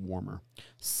a little warmer.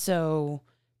 So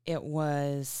it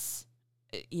was,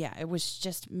 it was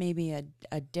just maybe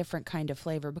a different kind of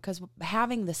flavor, because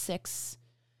having the 6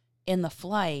 in the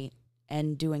flight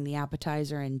and doing the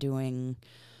appetizer and doing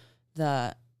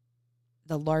the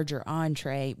larger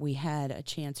entree, we had a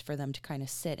chance for them to kind of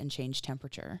sit and change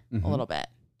temperature a little bit.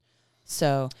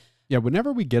 So yeah,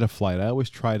 whenever we get a flight, I always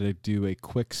try to do a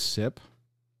quick sip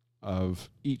of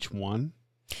each one.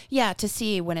 Yeah, to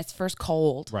see when it's first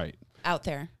cold. Right. Out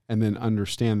there. And then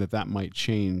understand that might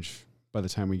change by the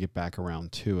time we get back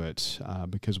around to it,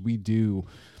 because we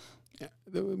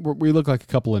look like a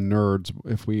couple of nerds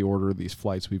if we order these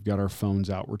flights. We've got our phones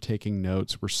out, we're taking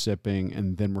notes, we're sipping,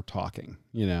 and then we're talking,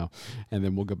 and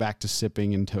then we'll go back to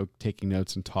sipping and taking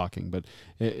notes and talking. But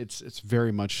it's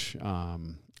very much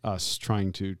us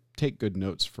trying to take good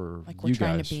notes for like you guys. Like we're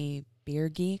trying to be beer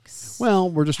geeks. Well,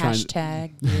 we're just trying to...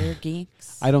 beer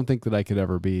geeks. I don't think that I could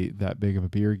ever be that big of a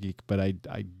beer geek, but I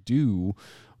do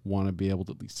want to be able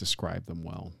to at least describe them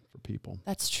well for people.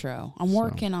 That's true. I'm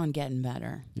working on getting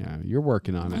better. Yeah, you're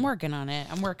working on it. I'm working on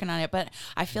it. But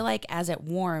I feel like as it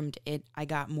warmed, I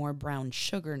got more brown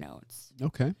sugar notes.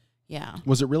 Okay. Yeah.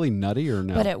 Was it really nutty or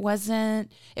no? But it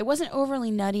wasn't overly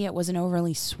nutty. It wasn't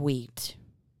overly sweet.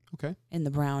 Okay. In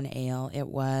the brown ale, it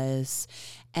was,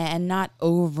 and not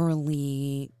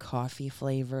overly coffee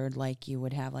flavored like you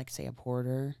would have, like, say, a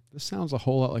porter. This sounds a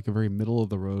whole lot like a very middle of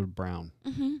the road brown.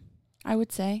 Mm-hmm. I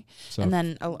would say. So, and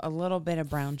then a little bit of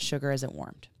brown sugar as it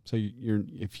warmed. So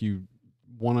if you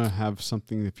want to have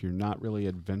something, if you're not really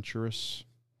adventurous.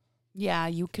 Yeah,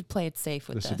 you could play it safe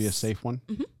with this. This would be a safe one?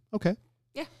 Mm-hmm. Okay.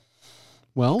 Yeah.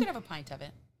 Well. You could have a pint of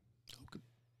it.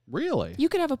 Really? You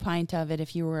could have a pint of it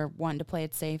if you were wanting to play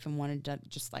it safe and wanted to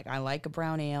just like, I like a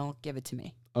brown ale, give it to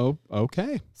me. Oh,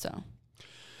 okay. So.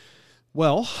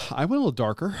 Well, I went a little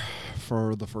darker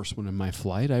for the first one in my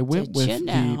flight. I went with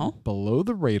the Below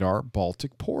the Radar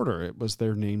Baltic Porter. It was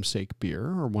their namesake beer,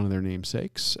 or one of their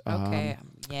namesakes. Okay.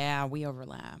 Yeah, we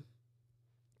overlap.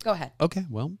 Go ahead. Okay,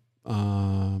 well.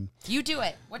 You do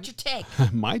it. What's your take?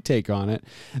 My take on it.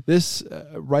 This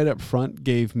right up front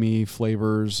gave me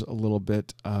flavors a little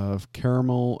bit of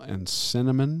caramel and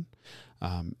cinnamon.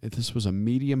 This was a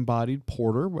medium-bodied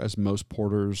porter, as most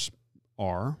porters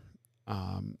are.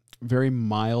 Very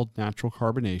mild natural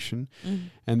carbonation. Mm-hmm.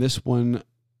 And this one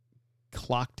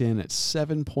clocked in at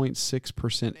 7.6%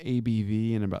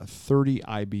 ABV and about 30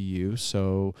 IBU.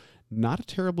 So not a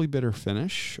terribly bitter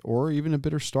finish or even a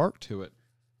bitter start to it.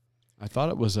 I thought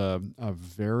it was a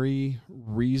very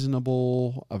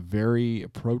reasonable, a very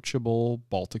approachable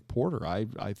Baltic porter. I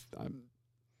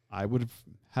would have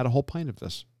had a whole pint of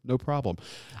this, no problem.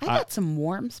 I got some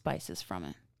warm spices from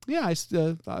it. Yeah,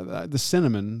 the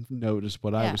cinnamon note is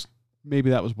what I was.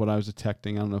 Maybe that was what I was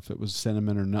detecting. I don't know if it was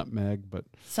cinnamon or nutmeg, but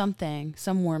some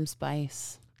warm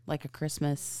spice, like a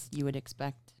Christmas you would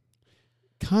expect.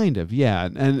 Kind of, yeah,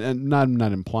 and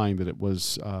not implying that it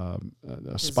was a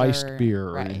spiced beer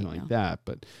or anything like that,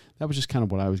 but that was just kind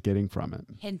of what I was getting from it.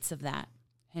 Hints of that.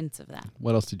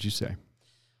 What else did you say?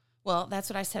 Well, that's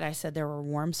what I said. I said there were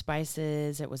warm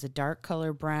spices. It was a dark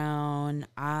color brown.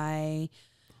 I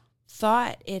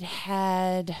thought it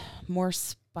had more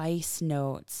spice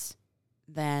notes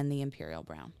than the Imperial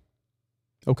Brown.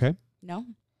 Okay. No?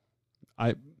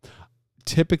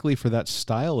 Typically for that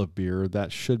style of beer,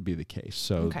 that should be the case.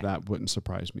 So that wouldn't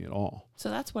surprise me at all. So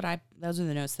those are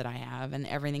the notes that I have, and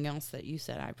everything else that you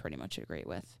said I pretty much agree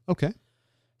with. Okay.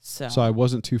 So I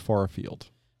wasn't too far afield.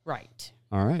 Right.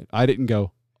 All right. I didn't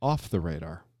go off the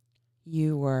radar.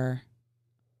 You were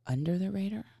under the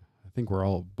radar? I think we're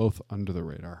all both under the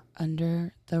radar.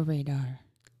 Under the radar.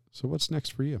 So what's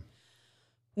next for you?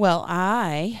 Well,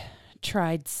 I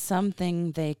tried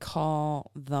something they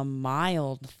call the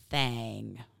mild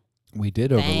thang. We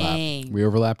did overlap. We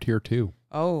overlapped here too.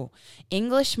 Oh,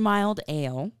 English mild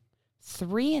ale,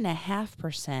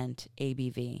 3.5%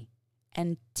 ABV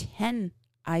and 10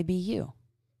 IBU.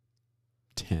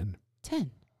 10.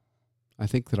 I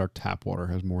think that our tap water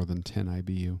has more than 10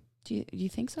 IBU. Do you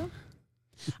think so?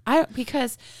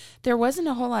 Because there wasn't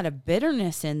a whole lot of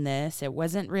bitterness in this. It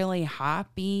wasn't really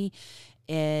hoppy.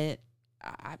 I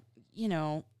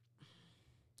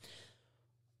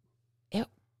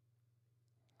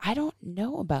don't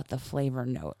know about the flavor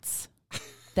notes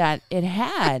that it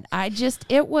had.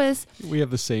 We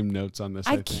have the same notes on this.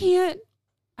 I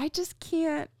just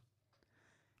can't.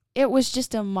 It was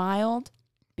just a mild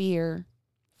beer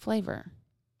flavor.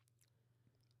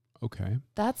 Okay.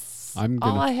 That's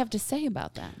all I have to say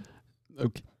about that.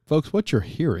 Okay. Folks, what you're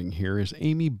hearing here is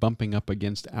Amy bumping up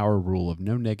against our rule of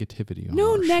no negativity on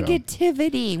our show. No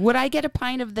negativity. Would I get a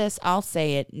pint of this? I'll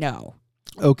say it. No.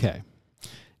 Okay.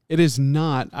 It is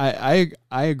not. I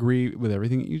agree with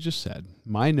everything that you just said.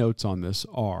 My notes on this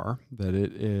are that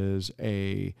it is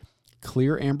a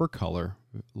clear amber color,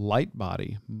 light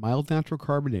body, mild natural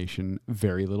carbonation,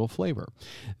 very little flavor.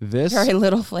 Very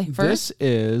little flavor. This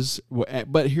is,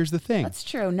 but here's the thing. That's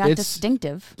true. Not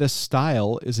distinctive. The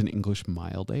style is an English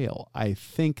mild ale. I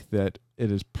think that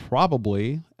it is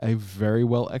probably a very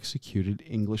well executed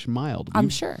English mild. I'm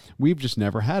sure. We've just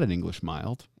never had an English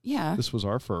mild. Yeah. This was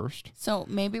our first. So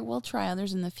maybe we'll try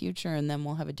others in the future and then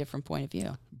we'll have a different point of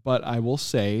view. But I will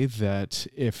say that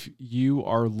if you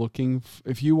are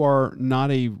if you are not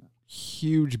a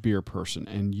huge beer person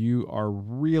and you are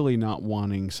really not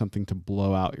wanting something to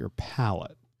blow out your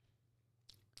palate.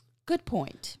 Good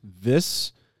point.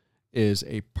 This is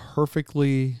a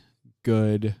perfectly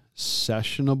good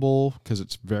sessionable, because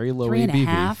it's very low ABV,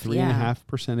 3.5%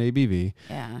 ABV,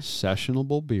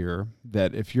 sessionable beer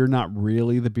that if you're not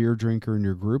really the beer drinker in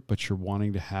your group, but you're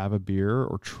wanting to have a beer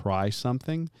or try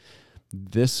something,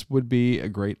 this would be a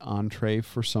great entree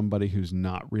for somebody who's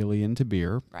not really into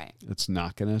beer. Right. It's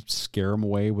not going to scare them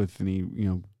away with any,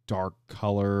 dark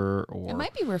color. Or it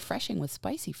might be refreshing with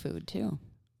spicy food too.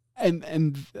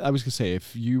 And I was gonna say,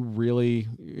 if you really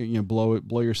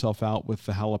blow yourself out with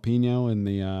the jalapeno and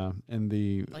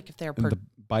the like if they're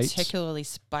particularly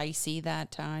spicy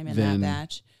that time in that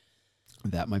batch,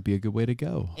 that might be a good way to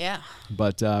go. Yeah.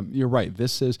 But you're right.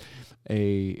 This is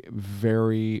a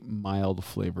very mild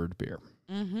flavored beer.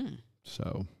 Mm-hmm.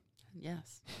 So.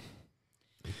 Yes.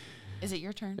 Is it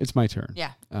your turn? It's my turn.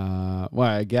 Yeah. Well,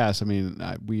 I guess. I mean,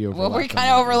 we overlapped. Well, we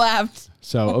kind of overlapped.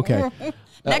 So, okay.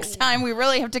 Next time, we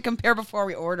really have to compare before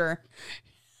we order.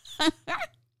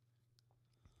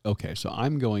 Okay, so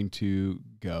I'm going to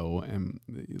go and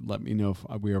let me know if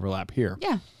we overlap here.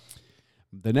 Yeah.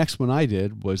 The next one I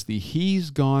did was the He's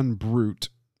Gone Brute,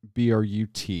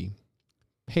 B-R-U-T,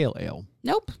 Pale Ale.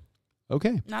 Nope.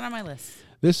 Okay. Not on my list.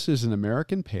 This is an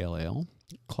American Pale Ale,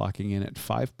 clocking in at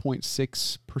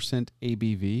 5.6%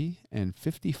 ABV and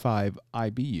 55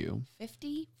 IBU.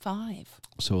 55.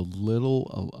 So a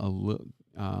little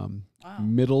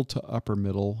middle to upper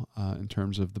middle in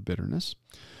terms of the bitterness.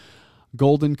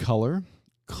 Golden color,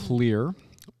 clear,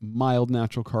 mild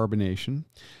natural carbonation.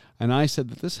 And I said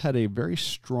that this had a very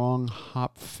strong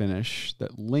hop finish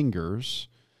that lingers,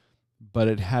 but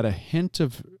it had a hint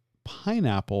of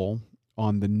pineapple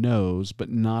on the nose, but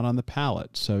not on the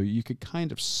palate. So you could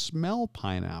kind of smell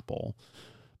pineapple,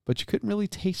 but you couldn't really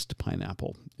taste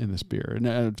pineapple in this beer. And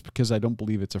it's because I don't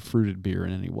believe it's a fruited beer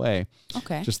in any way.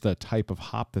 Okay. Just the type of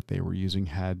hop that they were using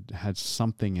had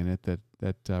something in it that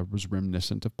was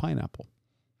reminiscent of pineapple.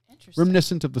 Interesting.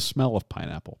 Reminiscent of the smell of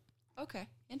pineapple. Okay.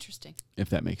 Interesting. If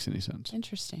that makes any sense.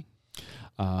 Interesting.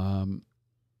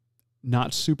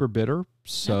 Not super bitter.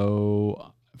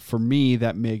 So for me,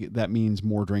 that means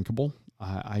more drinkable.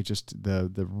 I just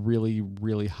the really,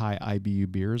 really high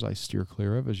IBU beers I steer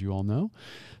clear of, as you all know.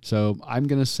 So I'm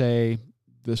going to say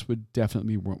this would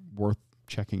definitely be worth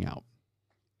checking out.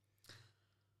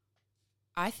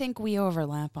 I think we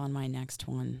overlap on my next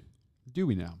one. Do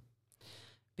we now?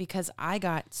 Because I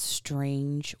got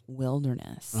Strange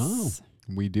Wilderness. Oh,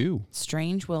 we do.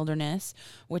 Strange Wilderness,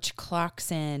 which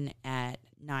clocks in at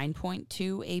 9.2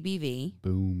 ABV.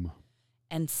 Boom.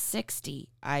 And 60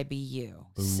 IBU,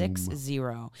 Boom. 60.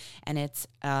 And it's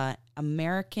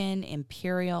American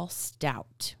Imperial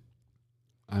Stout.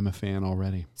 I'm a fan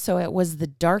already. So it was the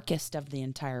darkest of the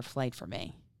entire flight for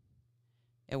me.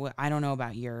 I don't know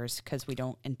about yours because we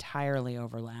don't entirely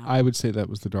overlap. I would say that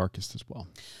was the darkest as well.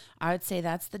 I would say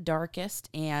that's the darkest,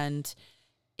 and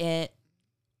it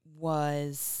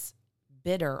was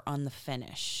bitter on the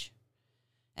finish.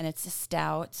 And it's a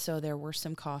stout, so there were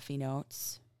some coffee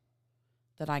notes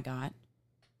that I got.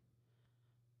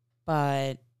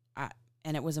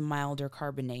 And it was a milder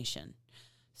carbonation.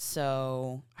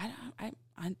 So I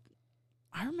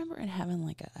remember it having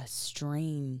like a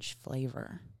strange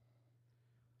flavor.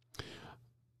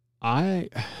 I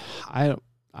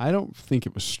don't think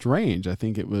it was strange. I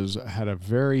think it had a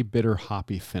very bitter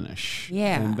hoppy finish.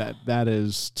 Yeah. And that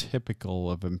is typical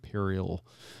of imperial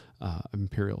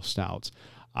stouts.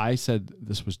 I said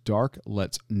this was dark,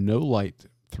 lets no light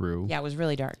through. Yeah, it was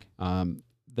really dark.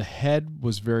 The head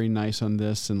was very nice on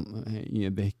this, and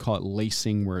they call it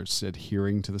lacing, where it's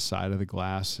adhering to the side of the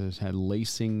glass. It had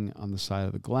lacing on the side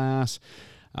of the glass.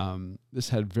 This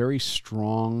had very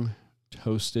strong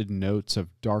toasted notes of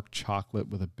dark chocolate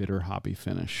with a bitter hoppy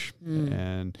finish.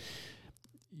 And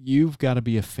you've got to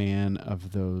be a fan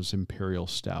of those imperial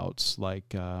stouts, like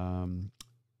Yeti.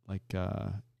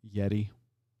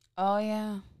 Oh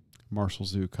yeah. Marshall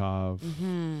Zukov.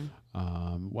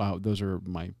 Mm-hmm. Wow, those are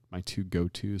my two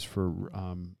go-tos for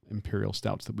imperial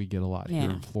stouts that we get a lot here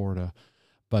in Florida.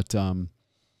 But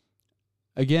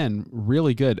again,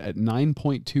 really good at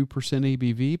 9.2%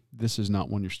 ABV. This is not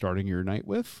one you're starting your night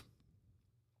with.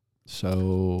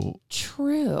 So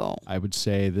true. I would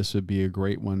say this would be a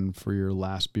great one for your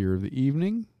last beer of the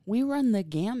evening. We run the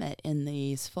gamut in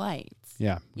these flights.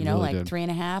 Yeah, you know, really like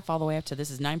 3.5 all the way up to this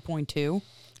is 9.2.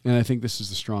 And I think this is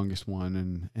the strongest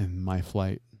one in my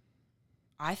flight.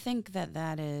 I think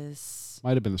that is...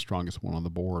 Might have been the strongest one on the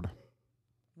board.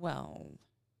 Well,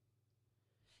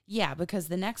 yeah, because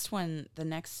the next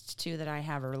two that I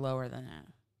have are lower than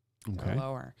that. Okay. They're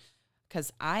lower.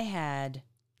 Because I had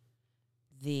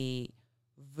the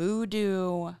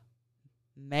Voodoo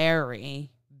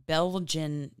Mary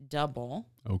Belgian Double.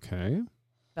 Okay.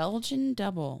 Belgian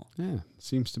Double. Yeah,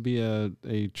 seems to be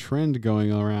a trend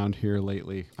going around here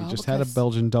lately. We just had a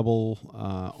Belgian Double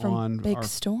on Big our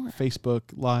Storm. Facebook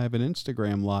Live and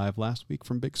Instagram Live last week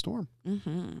from Big Storm.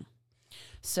 Mm-hmm.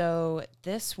 So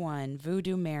this one,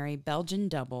 Voodoo Mary Belgian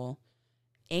Double,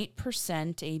 8%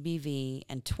 ABV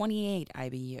and 28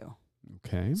 IBU.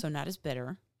 Okay. So not as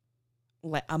bitter.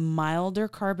 A milder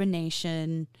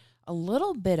carbonation, a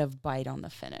little bit of bite on the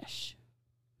finish,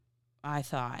 I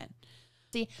thought.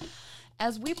 See,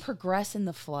 as we progress in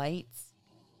the flights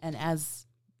and as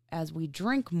we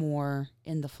drink more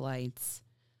in the flights,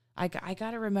 I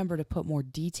got to remember to put more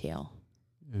detail.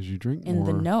 As you drink in more,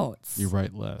 the notes. You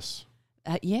write less.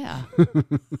 Yeah.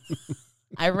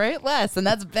 I write less, and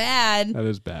that's bad. That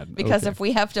is bad. Because if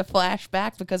we have to flash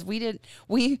back, because we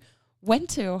went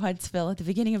to Huntsville at the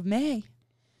beginning of May,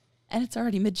 and it's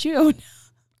already mid-June.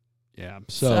 Yeah.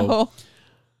 So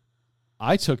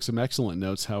I took some excellent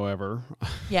notes, however.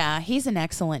 Yeah, he's an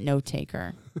excellent note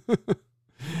taker.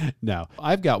 Now,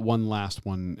 I've got one last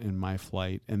one in my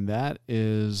flight, and that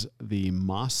is the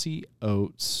Mossy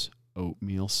Oats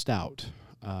Oatmeal Stout.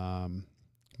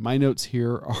 My notes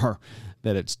here are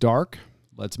that it's dark,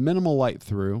 lets minimal light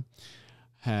through,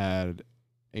 had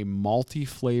a malty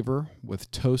flavor with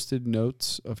toasted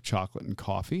notes of chocolate and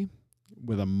coffee,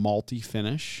 with a malty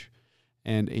finish,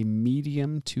 and a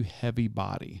medium to heavy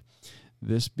body.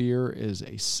 This beer is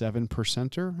a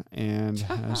 7%er and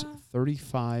has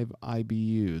 35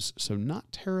 IBUs, so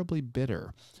not terribly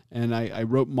bitter. And I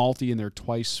wrote malty in there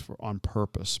twice on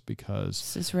purpose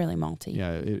because this is really malty.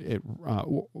 Yeah,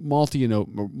 malt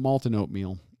and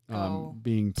oatmeal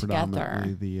being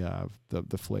predominantly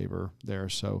the flavor there.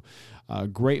 So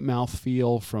great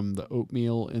mouthfeel from the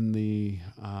oatmeal in the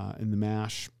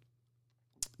mash.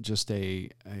 Just a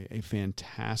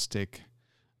fantastic.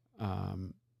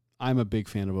 I'm a big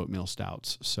fan of oatmeal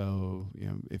stouts, so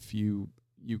if you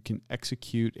can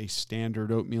execute a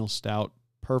standard oatmeal stout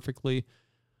perfectly,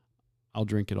 I'll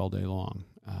drink it all day long.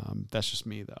 That's just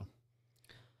me, though.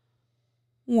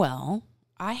 Well,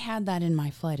 I had that in my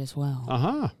flight as well.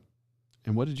 Uh-huh.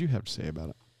 And what did you have to say about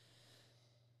it?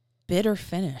 Bitter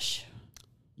finish.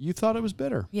 You thought it was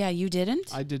bitter? Yeah, you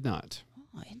didn't? I did not.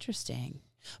 Oh, interesting.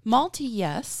 Malty,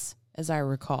 yes, as I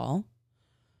recall,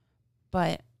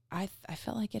 but I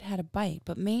felt like it had a bite,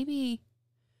 but maybe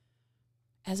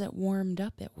as it warmed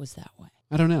up, it was that way.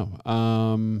 I don't know.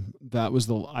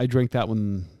 I drank that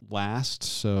one last,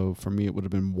 so for me it would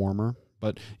have been warmer.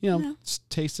 But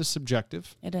taste is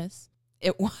subjective. It is.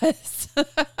 It was.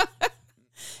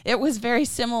 It was very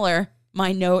similar.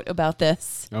 My note about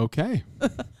this. Okay.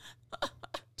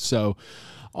 So,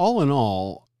 all in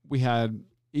all, we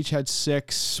each had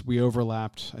 6. We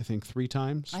overlapped, I think, 3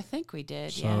 times. I think we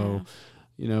did. So,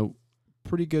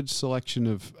 pretty good selection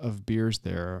of beers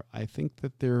there. I think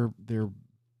that their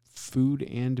food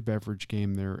and beverage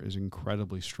game there is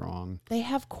incredibly strong. They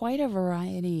have quite a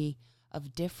variety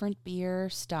of different beer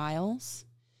styles,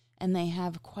 and they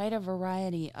have quite a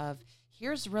variety of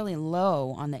here's really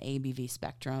low on the ABV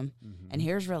spectrum, and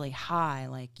here's really high.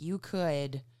 Like you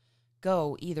could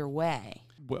go either way.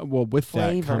 Well, with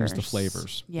flavors. That comes the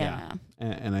flavors. Yeah.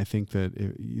 And I think that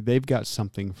they've got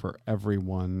something for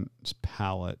everyone's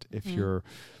palate. If you're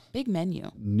big menu,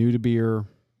 new to beer,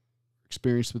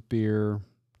 experienced with beer,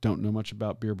 don't know much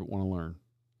about beer but want to learn.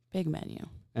 Big menu.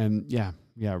 And yeah,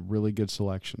 really good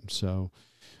selection. So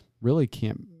really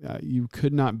you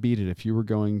could not beat it if you were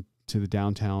going to the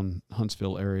downtown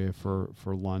Huntsville area for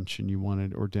lunch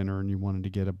or dinner and you wanted to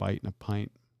get a bite and a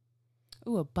pint.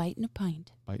 Ooh, a bite and a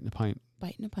pint. Bite and a pint.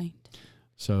 Bite and a pint.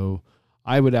 So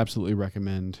I would absolutely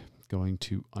recommend going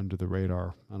to Under the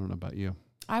Radar. I don't know about you.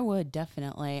 I would,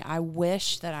 definitely. I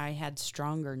wish that I had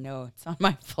stronger notes on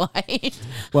my flight.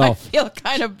 Well, I feel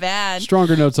kind of bad.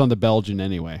 Stronger notes on the Belgian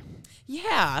anyway.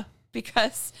 Yeah,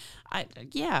 because I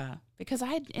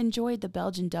enjoyed the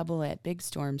Belgian double at Big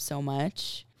Storm so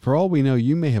much. For all we know,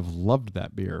 you may have loved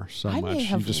that beer so much. I may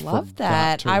have just loved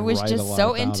that. I was just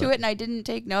so into it and I didn't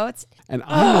take notes. And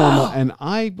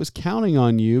I was counting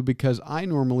on you because I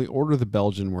normally order the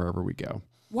Belgian wherever we go.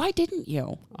 Why didn't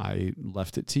you? I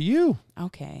left it to you.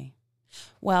 Okay.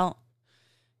 Well,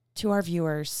 to our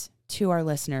viewers, to our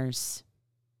listeners,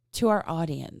 to our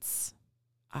audience,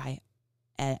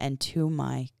 and to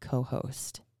my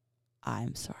co-host,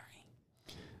 I'm sorry.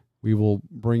 We will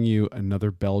bring you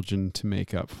another Belgian to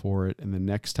make up for it. And the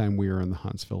next time we are in the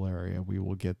Huntsville area, we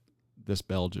will get this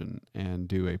Belgian and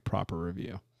do a proper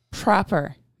review.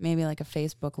 Proper. Maybe like a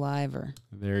Facebook Live or...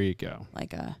 There you go.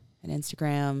 Like an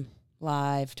Instagram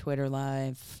Live, Twitter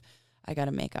Live. I got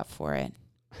to make up for it.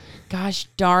 Gosh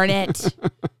darn it.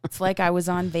 It's like I was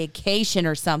on vacation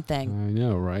or something. I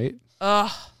know, right?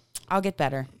 Ugh. I'll get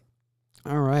better.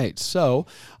 All right. So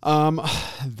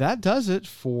that does it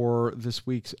for this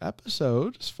week's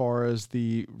episode as far as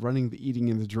the running, the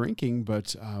eating, and the drinking.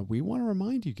 But we want to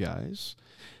remind you guys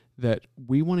that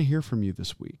we want to hear from you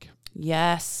this week.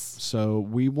 Yes. So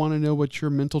we want to know what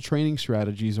your mental training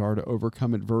strategies are to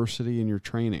overcome adversity in your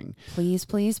training. Please,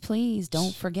 please, please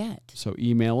don't forget. So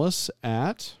email us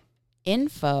at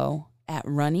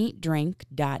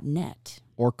info@runeatdrink.net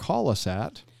or call us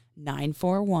at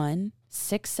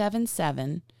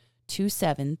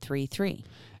 941-677-2733.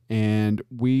 And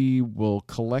we will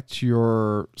collect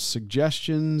your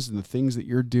suggestions and the things that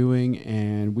you're doing,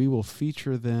 and we will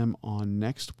feature them on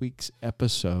next week's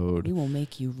episode. We will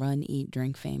make you run, eat,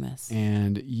 drink famous.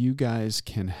 And you guys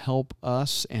can help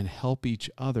us and help each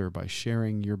other by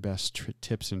sharing your best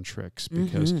tips and tricks,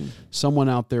 because someone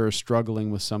out there is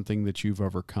struggling with something that you've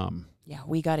overcome. Yeah,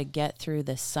 we got to get through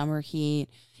this summer heat,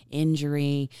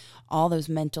 injury, all those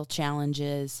mental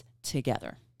challenges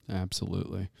together.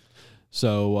 Absolutely.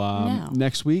 So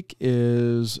next week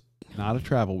is not a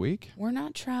travel week. We're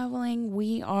not traveling.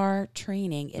 We are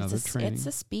training. It's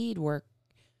a speed work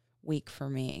week for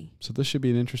me. So this should be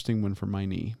an interesting one for my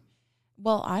knee.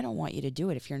 Well, I don't want you to do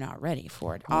it if you're not ready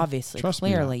for it. Well, obviously,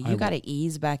 clearly. You got to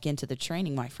ease back into the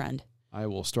training, my friend. I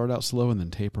will start out slow and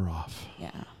then taper off.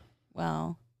 Yeah.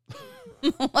 Well...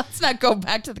 Let's not go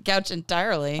back to the couch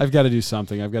entirely. I've got to do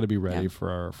something. I've got to be ready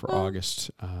for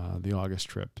August. The August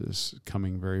trip is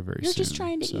coming very, very soon. You're just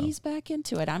trying to ease back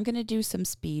into it. I'm going to do some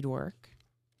speed work.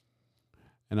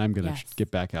 And I'm going to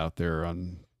get back out there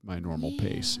on my normal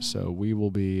pace. So we will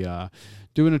be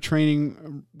doing a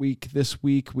training week this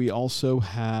week. We also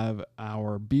have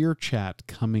our beer chat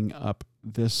coming up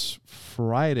this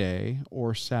Friday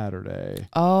or Saturday.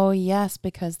 Oh, yes,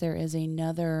 because there is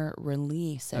another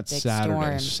release at Big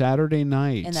Storm. Saturday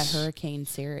night. In that hurricane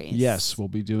series. Yes, we'll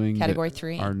be doing Category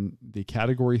 3. The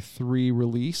Category 3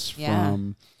 release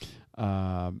from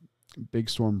Big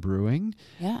Storm Brewing.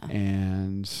 Yeah.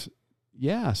 And...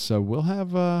 yeah, so we'll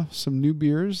have some new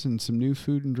beers and some new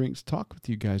food and drinks to talk with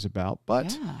you guys about.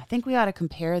 But yeah, I think we ought to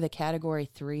compare the Category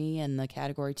 3 and the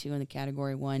Category 2 and the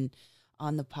Category 1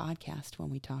 on the podcast when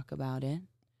we talk about it.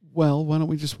 Well, why don't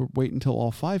we just wait until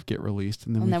all 5 get released,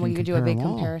 and then we can do a big them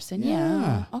all. comparison.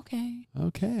 Yeah. Okay.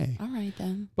 All right,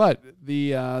 then. But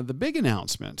the big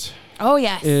announcement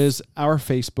is our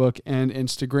Facebook and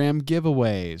Instagram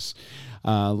giveaways.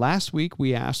 Last week,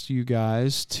 we asked you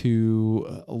guys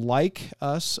to like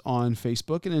us on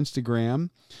Facebook and Instagram,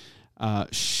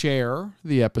 share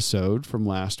the episode from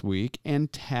last week,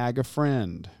 and tag a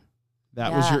friend.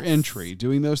 That was your entry.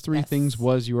 Doing those 3 things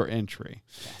was your entry.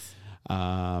 Yes.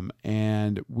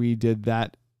 And we did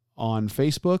that on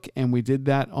Facebook, and we did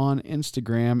that on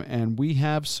Instagram, and we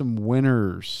have some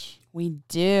winners. We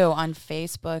do. On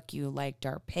Facebook, you liked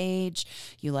our page,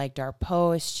 you liked our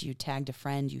post, you tagged a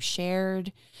friend, you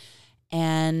shared,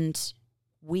 and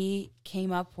we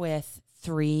came up with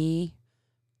 3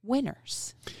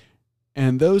 winners.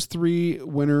 And those 3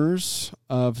 winners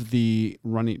of the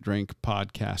Run, Eat, Drink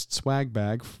podcast swag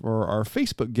bag for our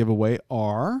Facebook giveaway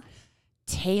are...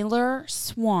 Taylor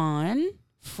Swan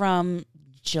from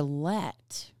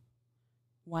Gillette,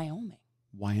 Wyoming.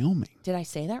 Did I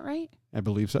say that right? I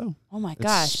believe so. Oh my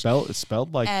gosh. It's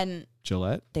spelled like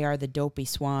Gillette. They are the Dopey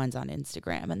Swans on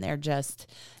Instagram, and they're just,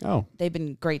 they've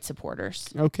been great supporters.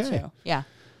 Okay. Too. Yeah.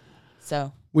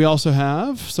 So. We also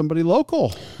have somebody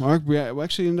local. We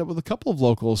actually ended up with a couple of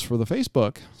locals for the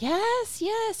Facebook. Yes.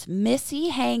 Missy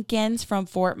Hankins from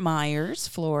Fort Myers,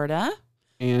 Florida.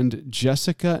 and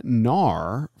Jessica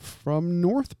Narr from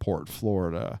Northport,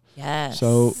 Florida. Yes.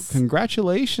 So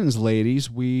congratulations, ladies.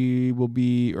 Amy will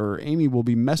be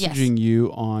messaging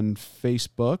you on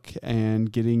Facebook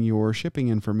and getting your shipping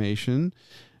information.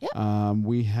 Yep.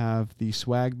 We have the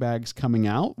swag bags coming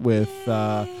out with,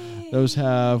 those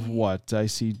have what? I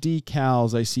see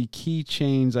decals, I see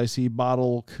keychains, I see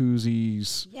bottle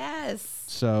koozies. Yes.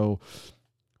 So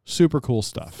super cool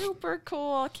stuff. Super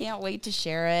cool. Can't wait to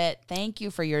share it. Thank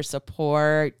you for your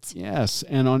support. Yes.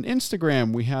 And on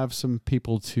Instagram, we have some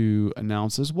people to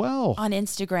announce as well. On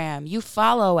Instagram, you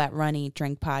follow at Run Eat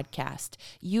Drink Podcast.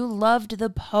 You loved the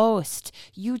post.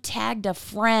 You tagged a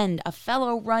friend, a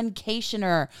fellow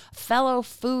runcationer, fellow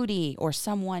foodie, or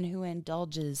someone who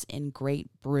indulges in great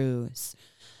brews.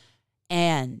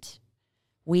 And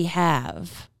we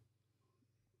have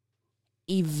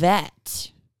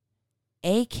Yvette,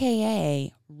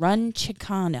 a.k.a. Run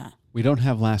Chicana. We don't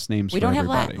have last names. We don't have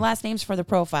last names for the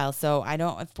profile, so I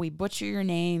don't. If we butcher your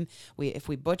name, if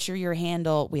we butcher your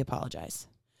handle, we apologize.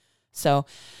 So,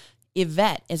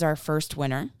 Yvette is our first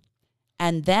winner,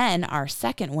 and then our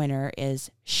second winner is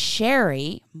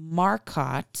Sherry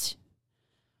Marcotte,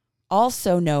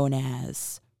 also known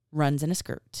as Runs in a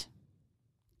Skirt.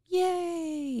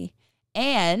 Yay!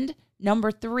 And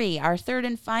number 3, our third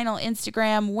and final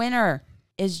Instagram winner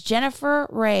is Jennifer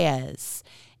Reyes,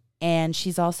 and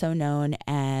she's also known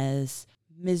as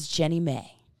Ms. Jenny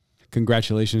May.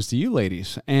 Congratulations to you,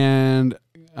 ladies. And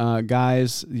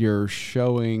guys, you're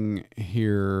showing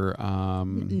here.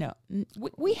 No,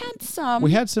 we had some.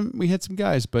 We had some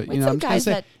guys, but I'm just gonna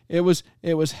say it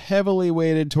was heavily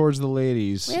weighted towards the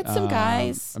ladies. We had some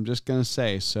guys. I'm just gonna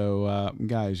say, so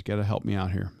guys, you got to help me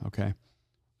out here, okay?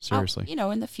 Seriously.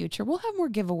 In the future, we'll have more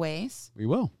giveaways. We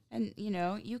will. And,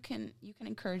 you can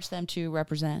encourage them to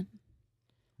represent.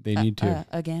 They need to.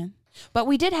 Again. But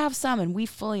we did have some, and we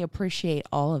fully appreciate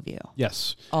all of you.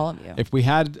 Yes. All of you. If we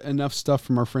had enough stuff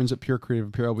from our friends at Pure Creative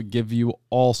Apparel, we'd give you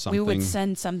all something. We would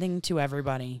send something to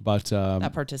everybody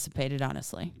that participated,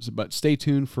 honestly. But stay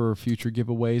tuned for future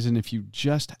giveaways. And if you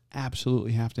just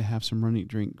absolutely have to have some Run Eat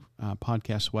Drink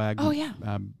podcast swag. Oh, yeah.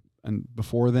 And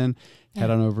before then,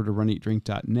 head on over to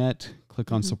runeatdrink.net,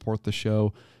 click on support the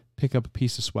show, pick up a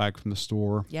piece of swag from the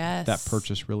store. Yes. That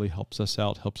purchase really helps us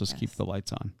out, helps us keep the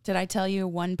lights on. Did I tell you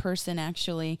one person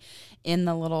actually in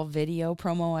the little video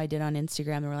promo I did on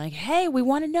Instagram, they were like, hey, we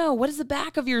want to know, what does the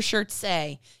back of your shirt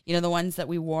say? The ones that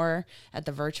we wore at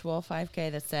the virtual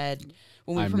 5K that said,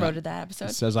 when we promoted that episode?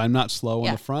 It says, I'm not slow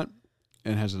on the front,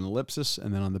 and it has an ellipsis,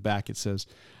 and then on the back it says,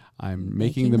 I'm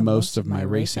making the most of my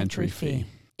race entry fee.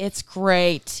 It's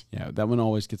great. Yeah, that one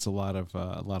always gets a lot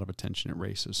of attention at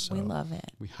races. So we love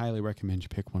it. We highly recommend you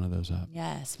pick one of those up.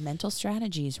 Yes, mental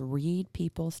strategies. Read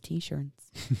people's T-shirts.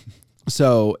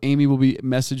 So Amy will be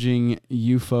messaging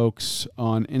you folks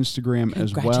on Instagram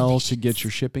as well to get your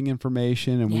shipping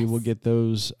information, and we will get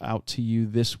those out to you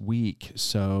this week.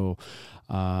 So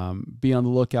be on the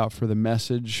lookout for the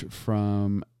message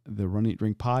from the Run Eat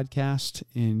Drink podcast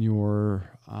in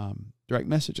your direct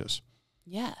messages.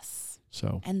 Yes.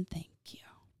 And thank you.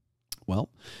 Well,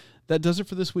 that does it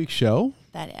for this week's show.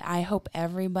 I hope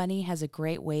everybody has a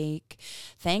great week.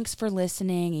 Thanks for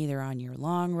listening, either on your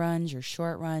long runs, your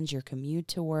short runs, your commute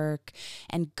to work.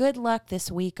 And good luck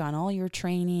this week on all your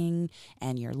training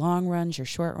and your long runs, your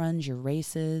short runs, your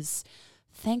races.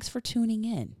 Thanks for tuning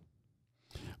in.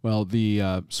 Well,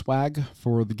 the swag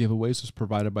for the giveaways is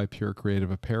provided by Pure Creative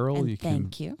Apparel. And you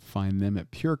can find them at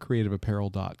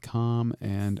purecreativeapparel.com,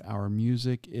 and our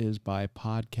music is by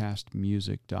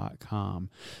podcastmusic.com.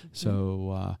 Mm-hmm.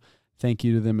 So thank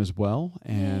you to them as well,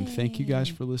 and thank you guys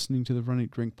for listening to the Run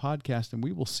Eat Drink podcast, and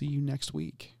we will see you next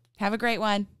week. Have a great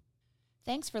one.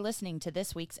 Thanks for listening to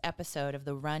this week's episode of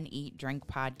the Run Eat Drink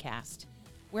podcast.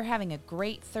 We're having a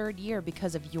great third year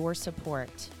because of your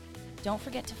support. Don't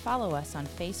forget to follow us on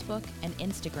Facebook and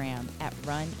Instagram at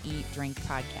Run Eat Drink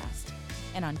Podcast.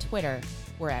 And on Twitter,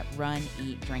 we're at Run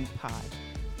Eat Drink Pod.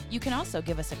 You can also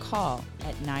give us a call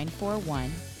at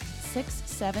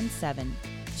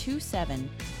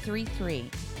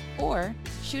 941-677-2733 or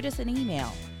shoot us an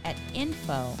email at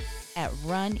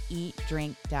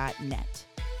info@runeatdrink.net.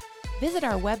 Visit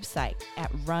our website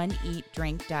at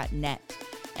runeatdrink.net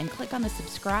and click on the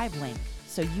subscribe link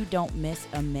so you don't miss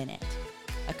a minute.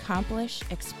 Accomplish,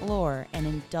 explore, and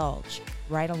indulge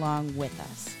right along with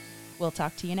us. We'll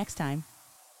talk to you next time.